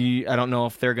don't know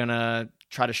if they're going to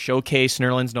try to showcase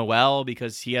Nerlens Noel,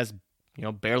 because he has,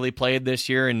 barely played this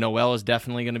year, and Noel is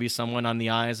definitely going to be someone on the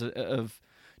eyes of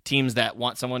teams that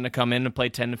want someone to come in and play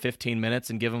 10 to 15 minutes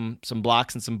and give them some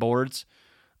blocks and some boards.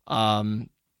 If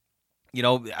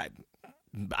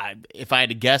I had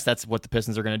to guess, that's what the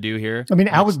Pistons are going to do here. I mean,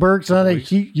 Alec Burks,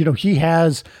 he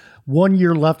has 1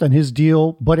 year left on his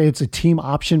deal, but it's a team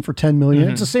option for $10 million.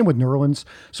 Mm-hmm. It's the same with Nerlens.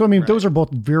 So, I mean, those are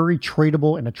both very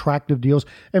tradable and attractive deals.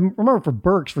 And remember, for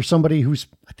Burks, for somebody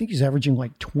I think he's averaging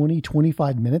like 20,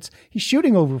 25 minutes, he's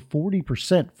shooting over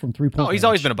 40% from 3-point range. He's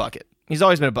always been a bucket. It's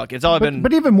always been.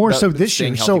 But even more so this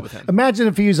year. So imagine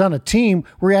if he's on a team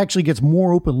where he actually gets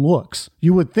more open looks.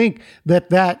 You would think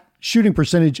that shooting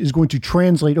percentage is going to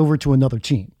translate over to another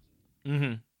team.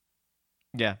 Mm-hmm.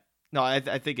 Yeah. No, I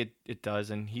think it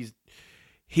does. And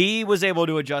he was able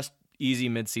to adjust easy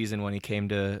midseason when he came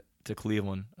to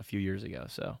Cleveland a few years ago.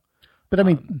 So, but I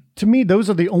mean, to me, those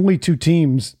are the only two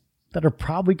teams that are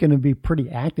probably going to be pretty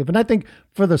active. And I think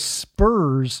for the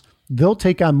Spurs, they'll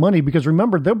take on money because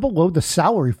remember, they're below the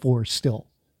salary floor still.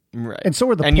 Right. And so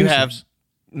are the Pacers. You have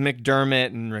McDermott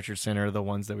and Richardson are the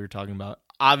ones that we were talking about.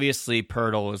 Obviously,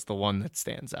 Pirtle is the one that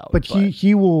stands out. But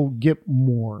he will get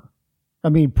more. I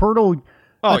mean, Pirtle...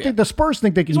 I think the Spurs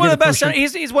think they can. He's one of the best.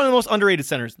 He's one of the most underrated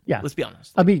centers. Yeah, let's be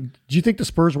honest. I mean, do you think the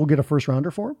Spurs will get a first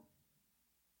rounder for him?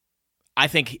 I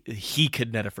think he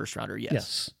could net a first rounder.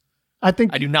 Yes. I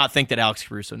do not think that Alex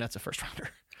Caruso nets a first rounder.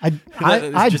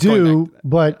 I do,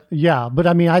 but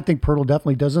I mean, I think Pirtle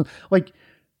definitely doesn't. Like,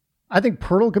 I think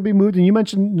Pirtle could be moved. And you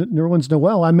mentioned Nerlens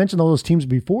Noel. I mentioned all those teams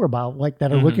before about like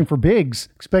that are looking for bigs.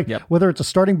 Whether it's a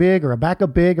starting big or a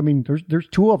backup big. I mean, there's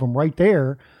two of them right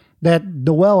there. That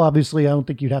Noel, obviously, I don't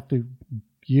think you'd have to.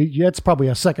 That's probably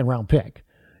a second round pick,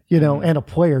 and a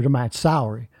player to match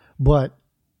salary. But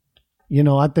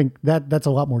I think that's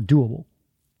a lot more doable.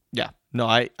 Yeah, no,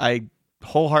 I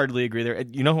wholeheartedly agree there.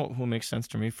 You know who makes sense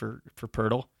to me for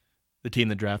Pirtle? The team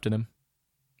that drafted him.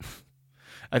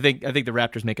 I think the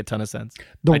Raptors make a ton of sense.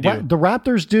 The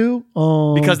Raptors do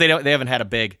because they haven't had a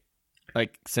big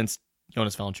like since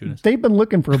Jonas Valanciunas. They've been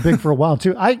looking for a big for a while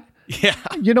too. Yeah.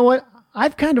 You know what?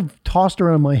 I've kind of tossed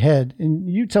around in my head, and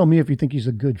you tell me if you think he's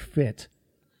a good fit.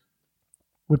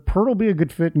 Would Pirtle be a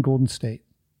good fit in Golden State?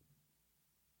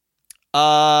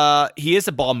 He is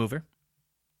a ball mover.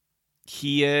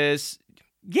 He is,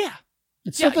 yeah.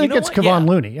 It's something that gets Kevon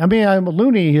Looney. I mean,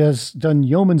 Looney has done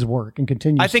yeoman's work and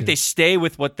continues. I think they stay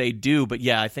with what they do, but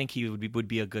yeah, I think he would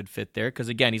be a good fit there because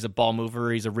again, he's a ball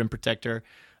mover, he's a rim protector,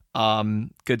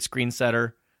 good screen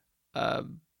setter. Yeah,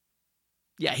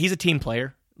 he's a team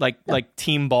player. Like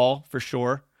team ball for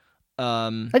sure.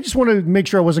 I just want to make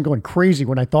sure I wasn't going crazy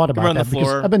when I thought about that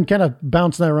because I've been kind of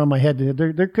bouncing that around my head.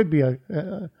 There could be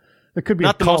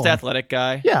not the most athletic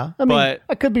guy. Yeah, I mean,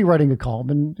 I could be writing a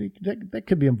column and that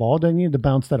could be involved. I need to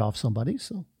bounce that off somebody.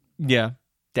 So yeah,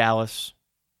 Dallas.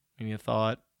 Maybe a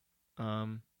thought. I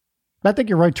think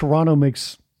you're right. Toronto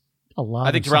makes a lot.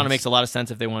 I think Toronto makes a lot of sense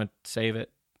if they want to save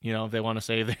it. If they want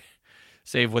to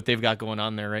save what they've got going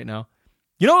on there right now.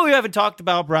 You know what we haven't talked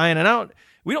about, Brian, and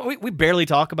we barely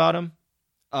talk about them,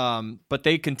 but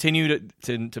they continue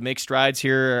to make strides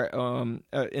here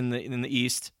in the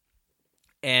East,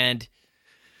 and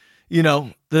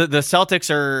the Celtics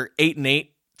are 8-8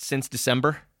 since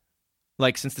December.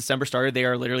 Like since December started, they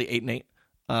are literally 8-8.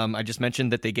 I just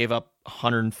mentioned that they gave up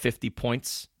 150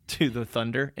 points to the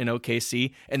Thunder in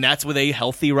OKC, and that's with a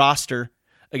healthy roster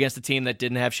against a team that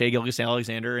didn't have Shai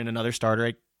Gilgeous-Alexander and another starter.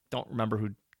 I don't remember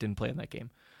who didn't play in that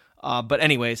game. But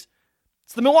anyways,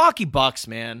 it's the Milwaukee Bucks,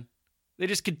 man. They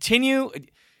just continue.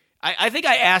 I think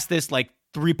I asked this like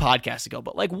 3 podcasts ago,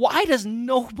 but like, why does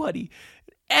nobody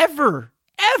ever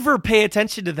ever pay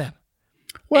attention to them.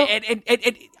 Well, And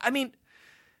I mean,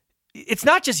 it's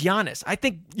not just Giannis. I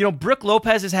think, Brook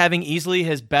Lopez is having easily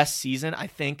his best season, I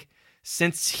think,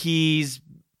 since he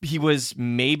was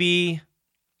maybe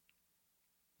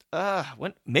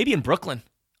maybe in Brooklyn.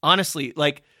 Honestly,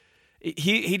 like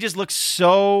he just looks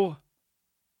so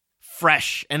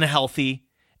fresh and healthy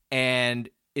and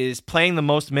is playing the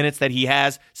most minutes that he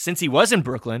has since he was in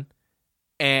Brooklyn.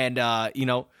 And,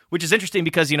 which is interesting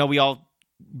because, we all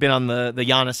been on the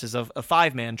Giannis as a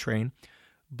 5-man train,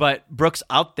 but Brook's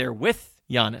out there with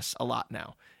Giannis a lot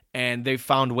now. And they've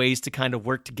found ways to kind of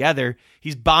work together.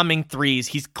 He's bombing threes.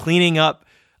 He's cleaning up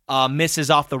misses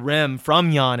off the rim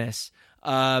from Giannis.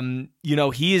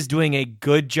 He is doing a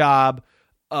good job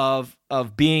of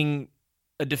being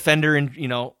a defender, and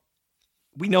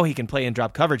we know he can play in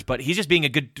drop coverage, but he's just being a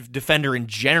good defender in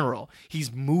general.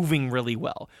 He's moving really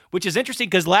well, which is interesting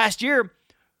because last year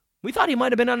we thought he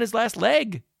might have been on his last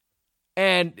leg,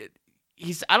 and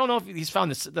I don't know if he's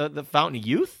found the fountain of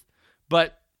youth,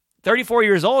 but 34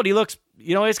 years old, he looks,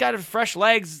 he's got fresh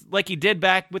legs like he did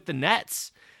back with the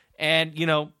Nets. And,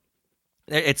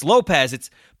 it's Lopez, it's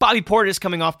Bobby Portis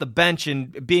coming off the bench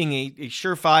and being a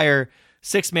surefire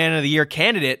 6th man of the year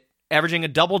candidate, averaging a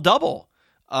double-double.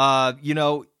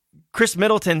 Chris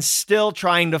Middleton still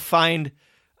trying to find,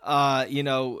 a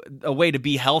way to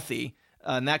be healthy.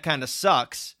 And that kind of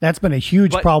sucks. That's been a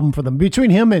huge problem for them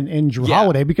between him and Drew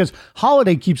Holiday, because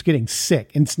Holiday keeps getting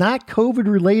sick. And it's not COVID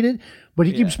related, but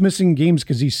he keeps missing games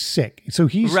because he's sick. So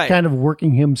he's kind of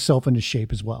working himself into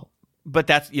shape as well. But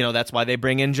that's why they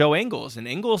bring in Joe Ingles, and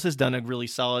Ingles has done a really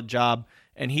solid job,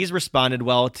 and he's responded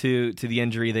well to the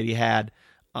injury that he had.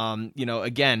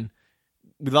 Again,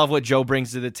 we love what Joe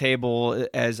brings to the table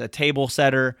as a table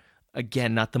setter.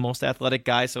 Again, not the most athletic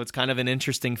guy, so it's kind of an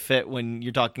interesting fit when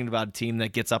you're talking about a team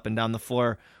that gets up and down the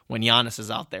floor when Giannis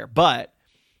is out there. But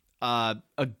a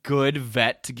good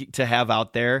vet to have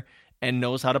out there and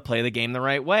knows how to play the game the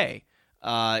right way.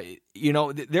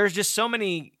 There's just so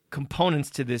many components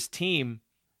to this team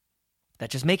that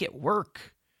just make it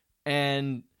work.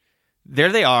 And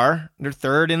there they are. They're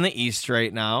 3rd in the East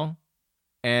right now,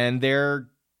 and they're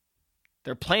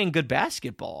playing good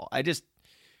basketball. I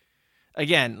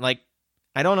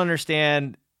don't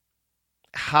understand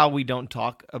how we don't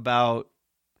talk about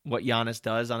what Giannis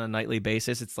does on a nightly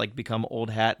basis. It's like become old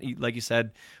hat. Like you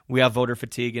said, we have voter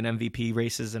fatigue and MVP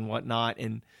races and whatnot,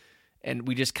 and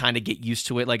we just kind of get used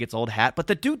to it like it's old hat. But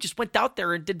the dude just went out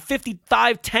there and did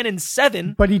 55, 10, and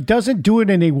 7. But he doesn't do it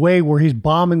in a way where he's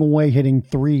bombing away, hitting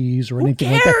threes or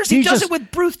anything like that. Who cares? He does it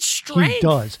with brute strength. He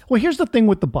does. Well, here's the thing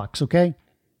with the Bucks, okay?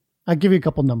 I'll give you a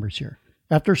couple numbers here.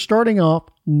 After starting off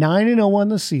 9-0 on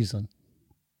the season,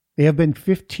 they have been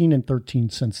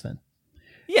 15-13 since then.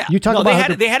 Yeah. You talk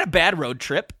about they had a bad road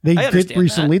trip. They did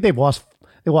recently. They lost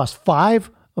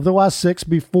 5 of their last 6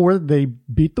 before they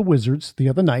beat the Wizards the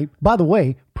other night. By the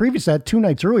way, previous to that, 2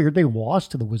 nights earlier, they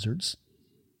lost to the Wizards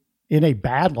in a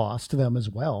bad loss to them as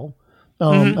well.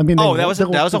 I mean, that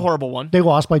was a horrible one. They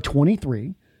lost by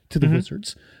 23 to the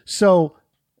Wizards. So,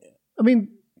 I mean,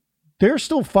 they're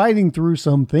still fighting through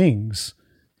some things.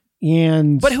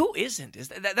 But who isn't?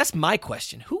 That's my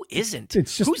question. Who isn't?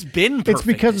 It's just, who's been perfect it's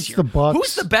because this it's year? the Bucks.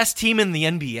 Who's the best team in the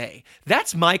NBA?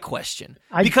 That's my question.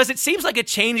 Because it seems like it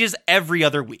changes every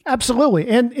other week. Absolutely.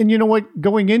 And you know what?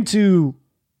 Going into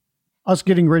us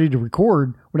getting ready to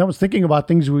record, when I was thinking about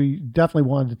things we definitely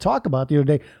wanted to talk about the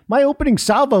other day, my opening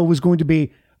salvo was going to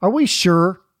be, are we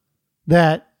sure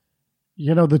that, the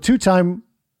 2-time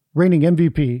reigning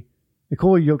MVP,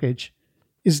 Nikola Jokic,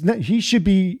 he should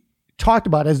be talked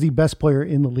about as the best player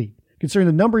in the league, considering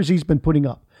the numbers he's been putting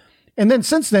up. And then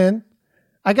since then,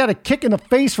 I got a kick in the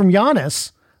face from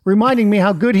Giannis, reminding me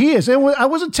how good he is. And I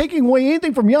wasn't taking away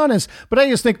anything from Giannis, but I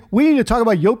just think we need to talk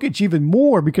about Jokic even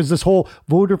more, because this whole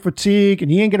voter fatigue, and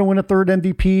he ain't going to win a 3rd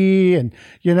MVP, and,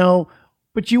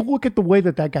 but you look at the way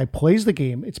that guy plays the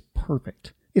game, it's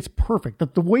perfect. It's perfect.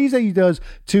 The ways that he does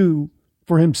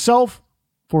for himself,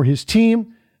 for his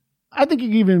team. I think you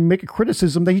can even make a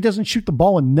criticism that he doesn't shoot the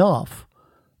ball enough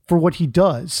for what he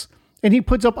does. And he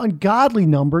puts up ungodly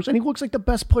numbers, and he looks like the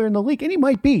best player in the league. And he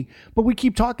might be. But we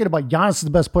keep talking about Giannis is the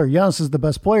best player. Giannis is the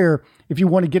best player. If you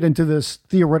want to get into this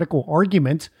theoretical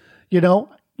argument, you're not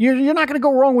going to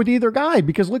go wrong with either guy,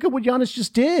 because look at what Giannis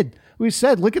just did. We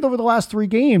said, look at over the last 3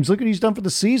 games. Look at what he's done for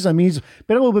the season. I mean, he's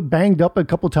been a little bit banged up a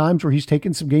couple of times where he's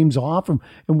taken some games off and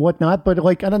whatnot. But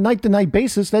like on a night-to-night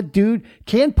basis, that dude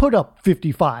can put up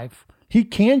 55. He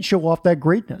can show off that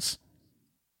greatness.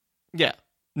 Yeah.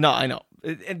 No, I know.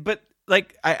 But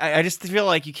like, I just feel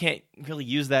like you can't really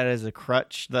use that as a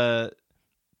crutch. The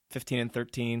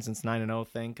 15-13 since 9-0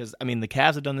 thing. Because, I mean, the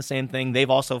Cavs have done the same thing. They've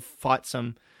also fought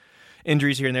some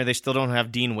injuries here and there. They still don't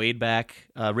have Dean Wade back.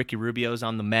 Ricky Rubio's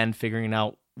on the mend, figuring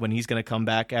out when he's going to come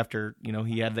back after,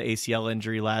 he had the ACL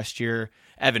injury last year.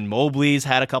 Evan Mobley's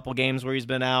had a couple games where he's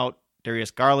been out.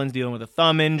 Darius Garland's dealing with a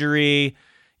thumb injury.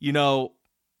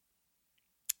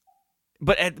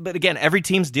 But again, every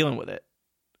team's dealing with it.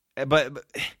 But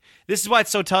this is why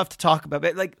it's so tough to talk about.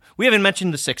 Like, we haven't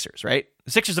mentioned the Sixers, right?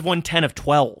 The Sixers have won 10 of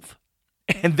 12.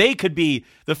 And they could be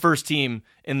the first team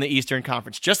in the Eastern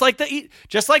Conference, just like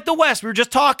the West. We were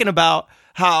just talking about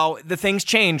how the things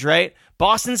change, right?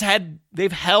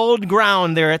 They've held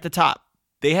ground there at the top.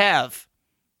 They have,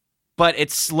 but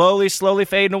it's slowly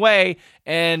fading away,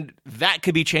 and that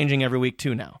could be changing every week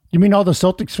too. Now, you mean all the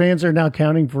Celtics fans are now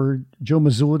counting for Joe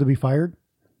Mazzulla to be fired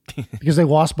because they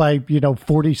lost by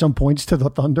 40 some points to the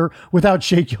Thunder without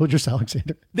Shai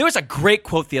Gilgeous-Alexander? There was a great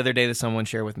quote the other day that someone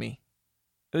shared with me.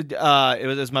 It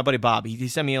was my buddy Bob. He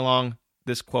sent me along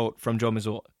this quote from Joe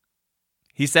Mazzulla.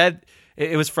 He said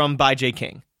it was from By J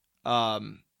King,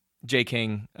 J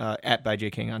King at By J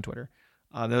King on Twitter.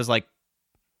 That was like,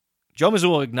 Joe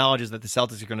Mazzulla acknowledges that the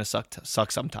Celtics are going to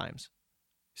suck sometimes.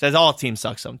 He says all teams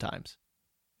suck sometimes.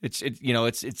 It's you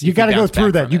got to go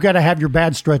through that. You got to have your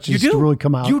bad stretches to really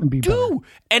come out and be better.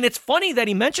 And it's funny that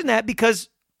he mentioned that because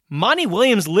Monty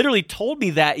Williams literally told me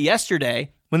that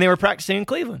yesterday when they were practicing in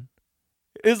Cleveland.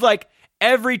 It's like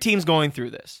every team's going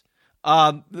through this.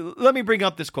 Let me bring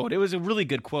up this quote. It was a really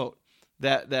good quote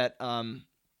that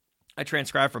I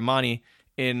transcribed from Monty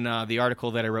in the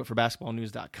article that I wrote for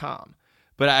basketballnews.com.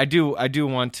 But I do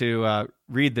want to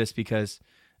read this because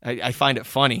I find it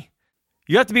funny.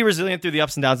 You have to be resilient through the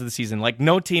ups and downs of the season. Like,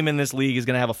 no team in this league is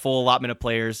going to have a full allotment of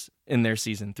players in their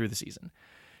season through the season.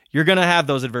 You're going to have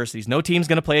those adversities. No team's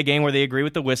going to play a game where they agree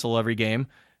with the whistle every game.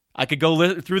 I could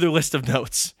go through the list of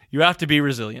notes. You have to be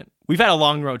resilient. We've had a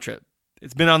long road trip.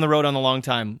 It's been on the road on a long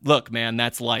time. Look, man,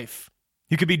 that's life.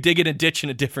 You could be digging a ditch in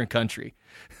a different country.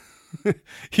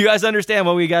 You guys understand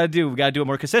what we got to do. We got to do it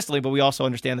more consistently, but we also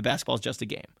understand the basketball is just a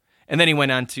game. And then he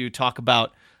went on to talk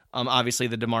about, obviously,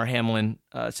 the DeMar Hamlin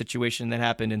situation that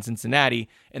happened in Cincinnati,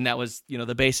 and that was,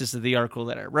 the basis of the article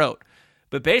that I wrote.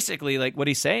 But basically, like, what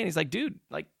he's saying, he's like, dude,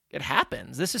 like, it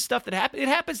happens. This is stuff that happens. It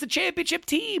happens to championship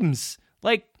teams.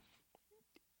 Like,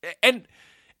 and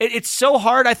it's so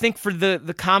hard, I think, for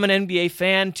the common NBA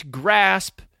fan to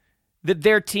grasp that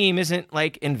their team isn't,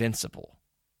 like, invincible.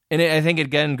 And I think,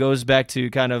 again, goes back to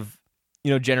kind of,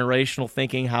 generational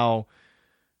thinking, how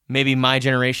maybe my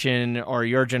generation or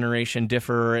your generation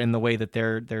differ in the way that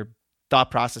their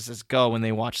thought processes go when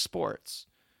they watch sports.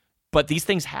 But these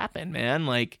things happen, man.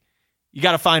 Like, you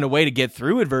got to find a way to get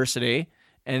through adversity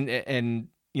and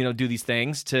do these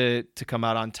things to come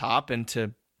out on top and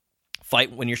to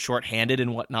fight when you're shorthanded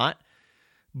and whatnot.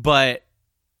 But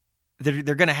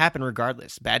they're going to happen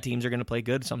regardless. Bad teams are going to play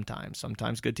good sometimes.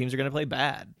 Sometimes good teams are going to play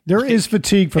bad. There is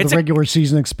fatigue for the regular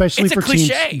season, especially for teams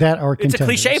that are contenders. It's a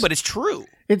cliche, but it's true.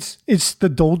 It's the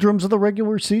doldrums of the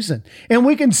regular season. And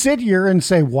we can sit here and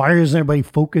say, why isn't everybody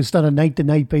focused on a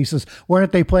night-to-night basis? Why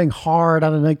aren't they playing hard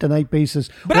on a night-to-night basis?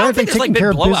 But why aren't they taking care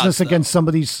of business though against some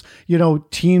of these,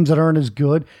 teams that aren't as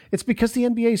good? It's because the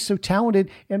NBA is so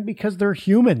talented and because they're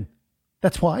human.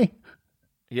 That's why.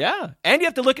 Yeah. And you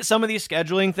have to look at some of these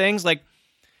scheduling things. Like,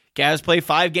 Cavs play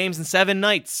 5 games in 7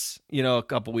 nights, a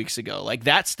couple weeks ago. Like,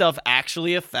 that stuff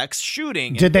actually affects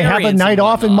shooting. Did they have a night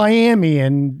off in Miami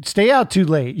and stay out too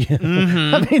late?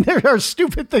 Mm-hmm. I mean, there are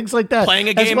stupid things like that. Playing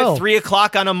a game at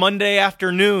 3:00 on a Monday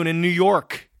afternoon in New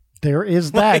York. There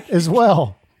is that as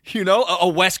well. A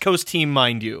West Coast team,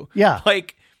 mind you. Yeah.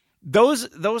 Like, those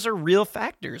are real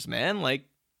factors, man. Like,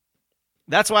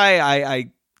 that's why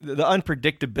the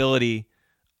unpredictability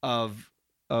of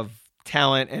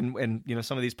talent and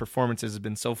some of these performances has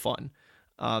been so fun,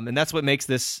 and that's what makes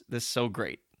this so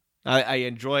great. I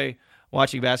enjoy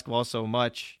watching basketball so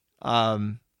much,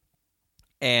 and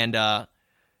I'm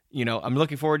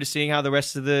looking forward to seeing how the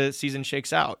rest of the season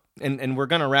shakes out. And we're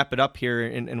gonna wrap it up here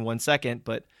in 1 second,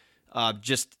 but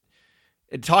just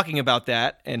talking about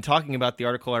that and talking about the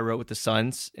article I wrote with the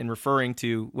Suns and referring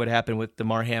to what happened with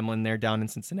DeMar Hamlin there down in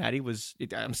Cincinnati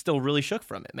I'm still really shook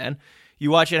from it, man. You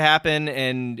watch it happen,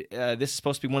 and this is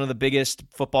supposed to be one of the biggest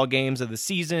football games of the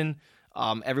season.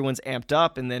 Everyone's amped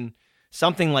up, and then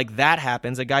something like that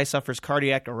happens. A guy suffers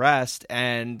cardiac arrest,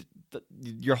 and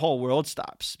your whole world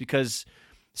stops, because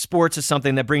sports is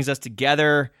something that brings us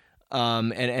together.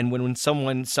 And when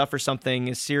someone suffers something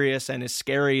as serious and as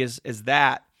scary as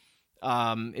that,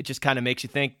 it just kind of makes you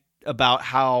think about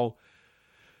how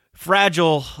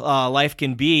fragile life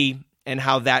can be.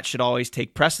 how that should always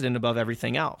take precedent above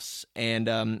everything else. And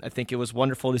I think it was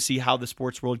wonderful to see how the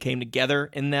sports world came together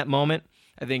in that moment.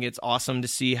 I think it's awesome to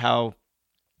see how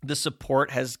the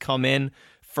support has come in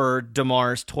for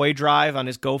Damar's toy drive on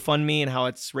his GoFundMe and how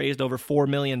it's raised over $4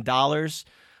 million.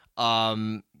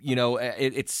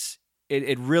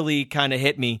 It really kind of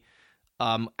hit me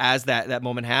as that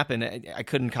moment happened. I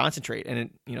couldn't concentrate.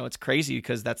 And it's crazy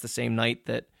because that's the same night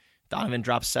that Donovan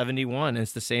dropped 71.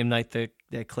 It's the same night that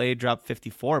Klay dropped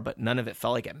 54, but none of it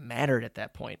felt like it mattered at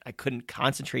that point. I couldn't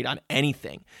concentrate on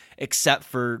anything except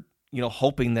for,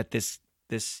 hoping that this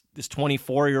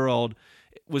 24-year-old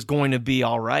was going to be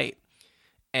all right.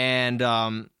 And,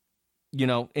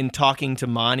 in talking to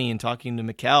Monty and talking to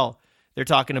Mikal, they're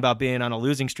talking about being on a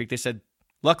losing streak. They said,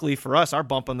 luckily for us, our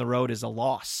bump on the road is a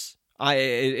loss.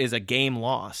 It is a game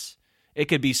loss. It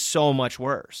could be so much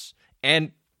worse.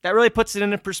 And that really puts it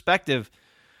into perspective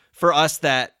for us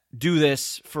that do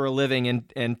this for a living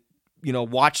and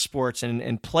watch sports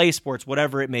and play sports,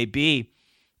 whatever it may be,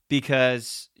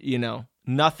 because,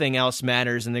 nothing else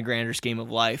matters in the grander scheme of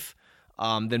life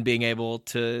than being able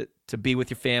to be with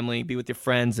your family, be with your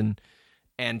friends,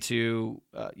 and to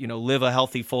live a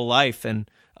healthy, full life. And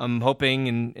I'm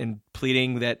hoping and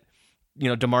pleading that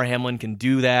Damar Hamlin can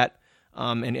do that,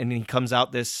 and he comes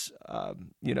out this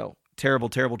terrible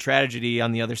tragedy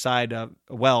on the other side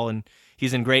well, and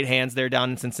he's in great hands there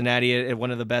down in Cincinnati at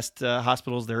one of the best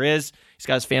hospitals there is. He's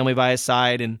got his family by his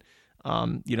side, and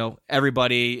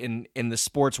everybody in the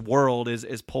sports world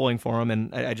is pulling for him,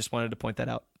 and I just wanted to point that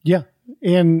out. Yeah,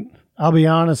 and I'll be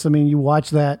honest, you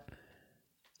watch that,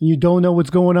 you don't know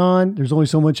what's going on. There's only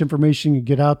so much information you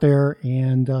get out there,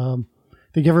 and I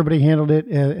think everybody handled it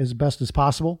as best as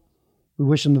possible. We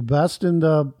wish them the best, and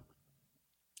I'm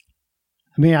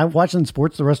watching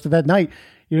sports the rest of that night.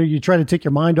 You try to take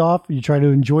your mind off, you try to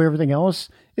enjoy everything else.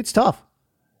 It's tough.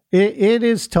 It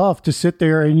is tough to sit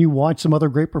there and you watch some other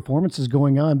great performances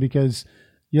going on, because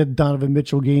you had the Donovan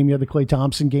Mitchell game, you had the Klay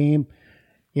Thompson game,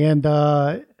 and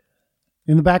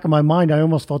in the back of my mind, I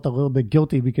almost felt a little bit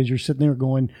guilty, because you're sitting there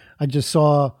going, I just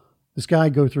saw this guy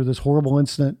go through this horrible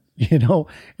incident,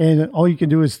 and all you can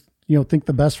do is, think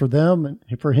the best for them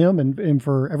and for him and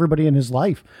for everybody in his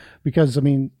life. Because,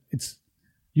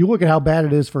 you look at how bad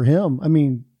it is for him.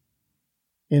 And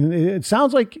it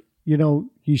sounds like,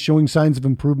 he's showing signs of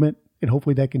improvement, and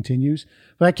hopefully that continues.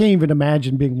 But I can't even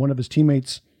imagine being one of his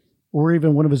teammates or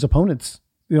even one of his opponents,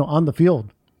 on the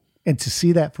field, and to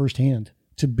see that firsthand,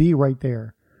 to be right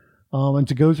there, and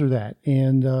to go through that,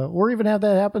 and or even have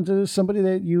that happen to somebody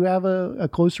that you have a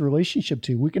close relationship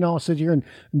to. We can all sit here and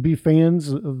be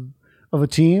fans of a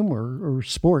team or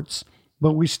sports,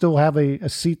 but we still have a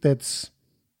seat that's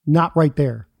not right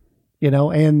there,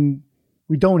 and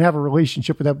we don't have a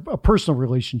relationship with a personal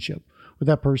relationship with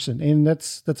that person. And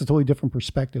that's a totally different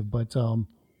perspective. But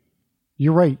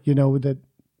you're right. That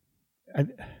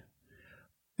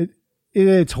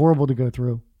it's horrible to go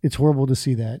through. It's horrible to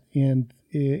see that. And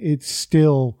it's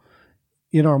still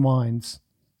in our minds.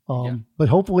 But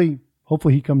hopefully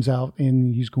he comes out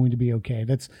and he's going to be okay.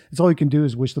 That's all you can do,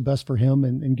 is wish the best for him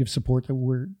and give support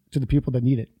to the people that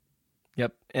need it.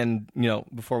 Yep. And,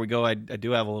 before we go, I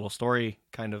do have a little story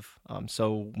kind of.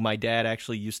 So my dad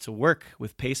actually used to work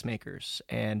with pacemakers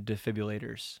and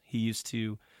defibrillators. He used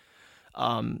to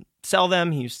sell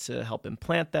them. He used to help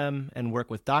implant them and work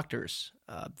with doctors.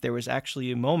 There was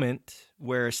actually a moment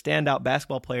where a standout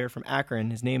basketball player from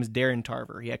Akron, his name is Darren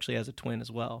Tarver. He actually has a twin as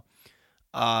well.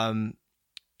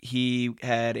 He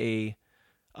had a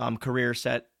career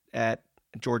set at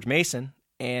George Mason,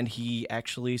 and he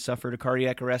actually suffered a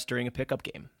cardiac arrest during a pickup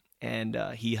game. And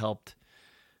he helped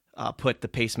put the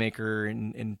pacemaker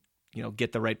and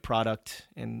get the right product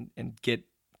and get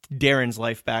Darren's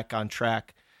life back on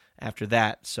track after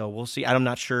that. So we'll see. I'm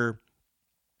not sure,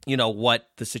 what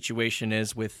the situation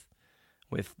is with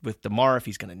Damar, if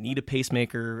he's going to need a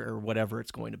pacemaker or whatever it's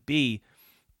going to be.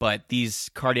 But these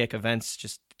cardiac events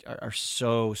just are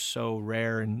so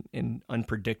rare and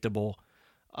unpredictable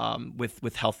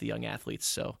with healthy young athletes.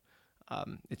 So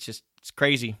it's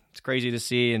crazy. It's crazy to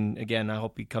see. And again, I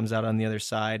hope he comes out on the other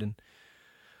side, and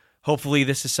hopefully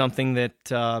this is something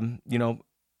that,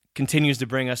 continues to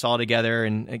bring us all together.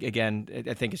 And again,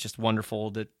 I think it's just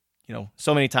wonderful that,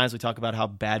 so many times we talk about how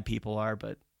bad people are,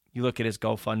 but you look at his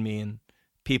GoFundMe and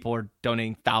people are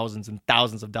donating thousands and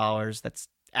thousands of dollars. That's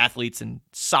athletes in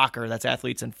soccer, that's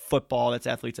athletes in football, that's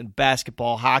athletes in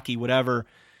basketball, hockey, whatever,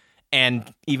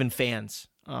 and even fans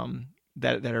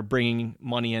that are bringing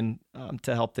money in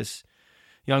to help this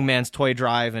young man's toy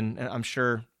drive. And I'm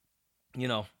sure,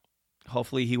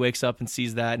 hopefully he wakes up and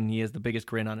sees that and he has the biggest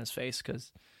grin on his face,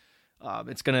 because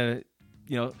it's going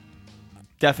to,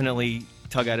 definitely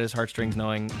tug at his heartstrings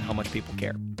knowing how much people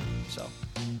care. So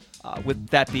with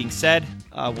that being said,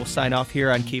 we'll sign off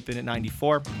here on Keeping It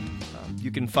 94.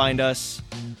 You can find us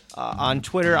on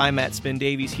Twitter. I'm at Spin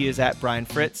Davies. He is at Brian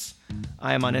Fritz.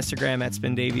 I am on Instagram at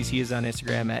Spin Davies. He is on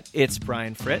Instagram at It's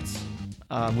Brian Fritz.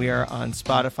 We are on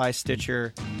Spotify,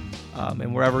 Stitcher,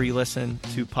 and wherever you listen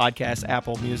to podcasts,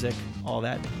 Apple Music, all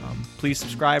that. Please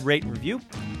subscribe, rate, and review.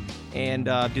 And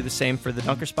do the same for the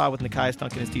Dunker Spot with Nekias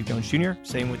Duncan and Steve Jones Jr.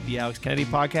 Same with the Alex Kennedy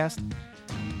podcast.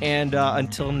 And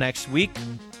until next week,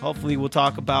 hopefully we'll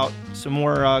talk about some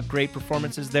more great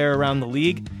performances there around the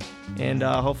league. And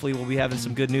hopefully we'll be having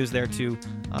some good news there too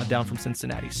down from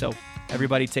Cincinnati. So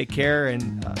everybody take care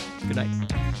and good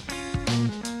night.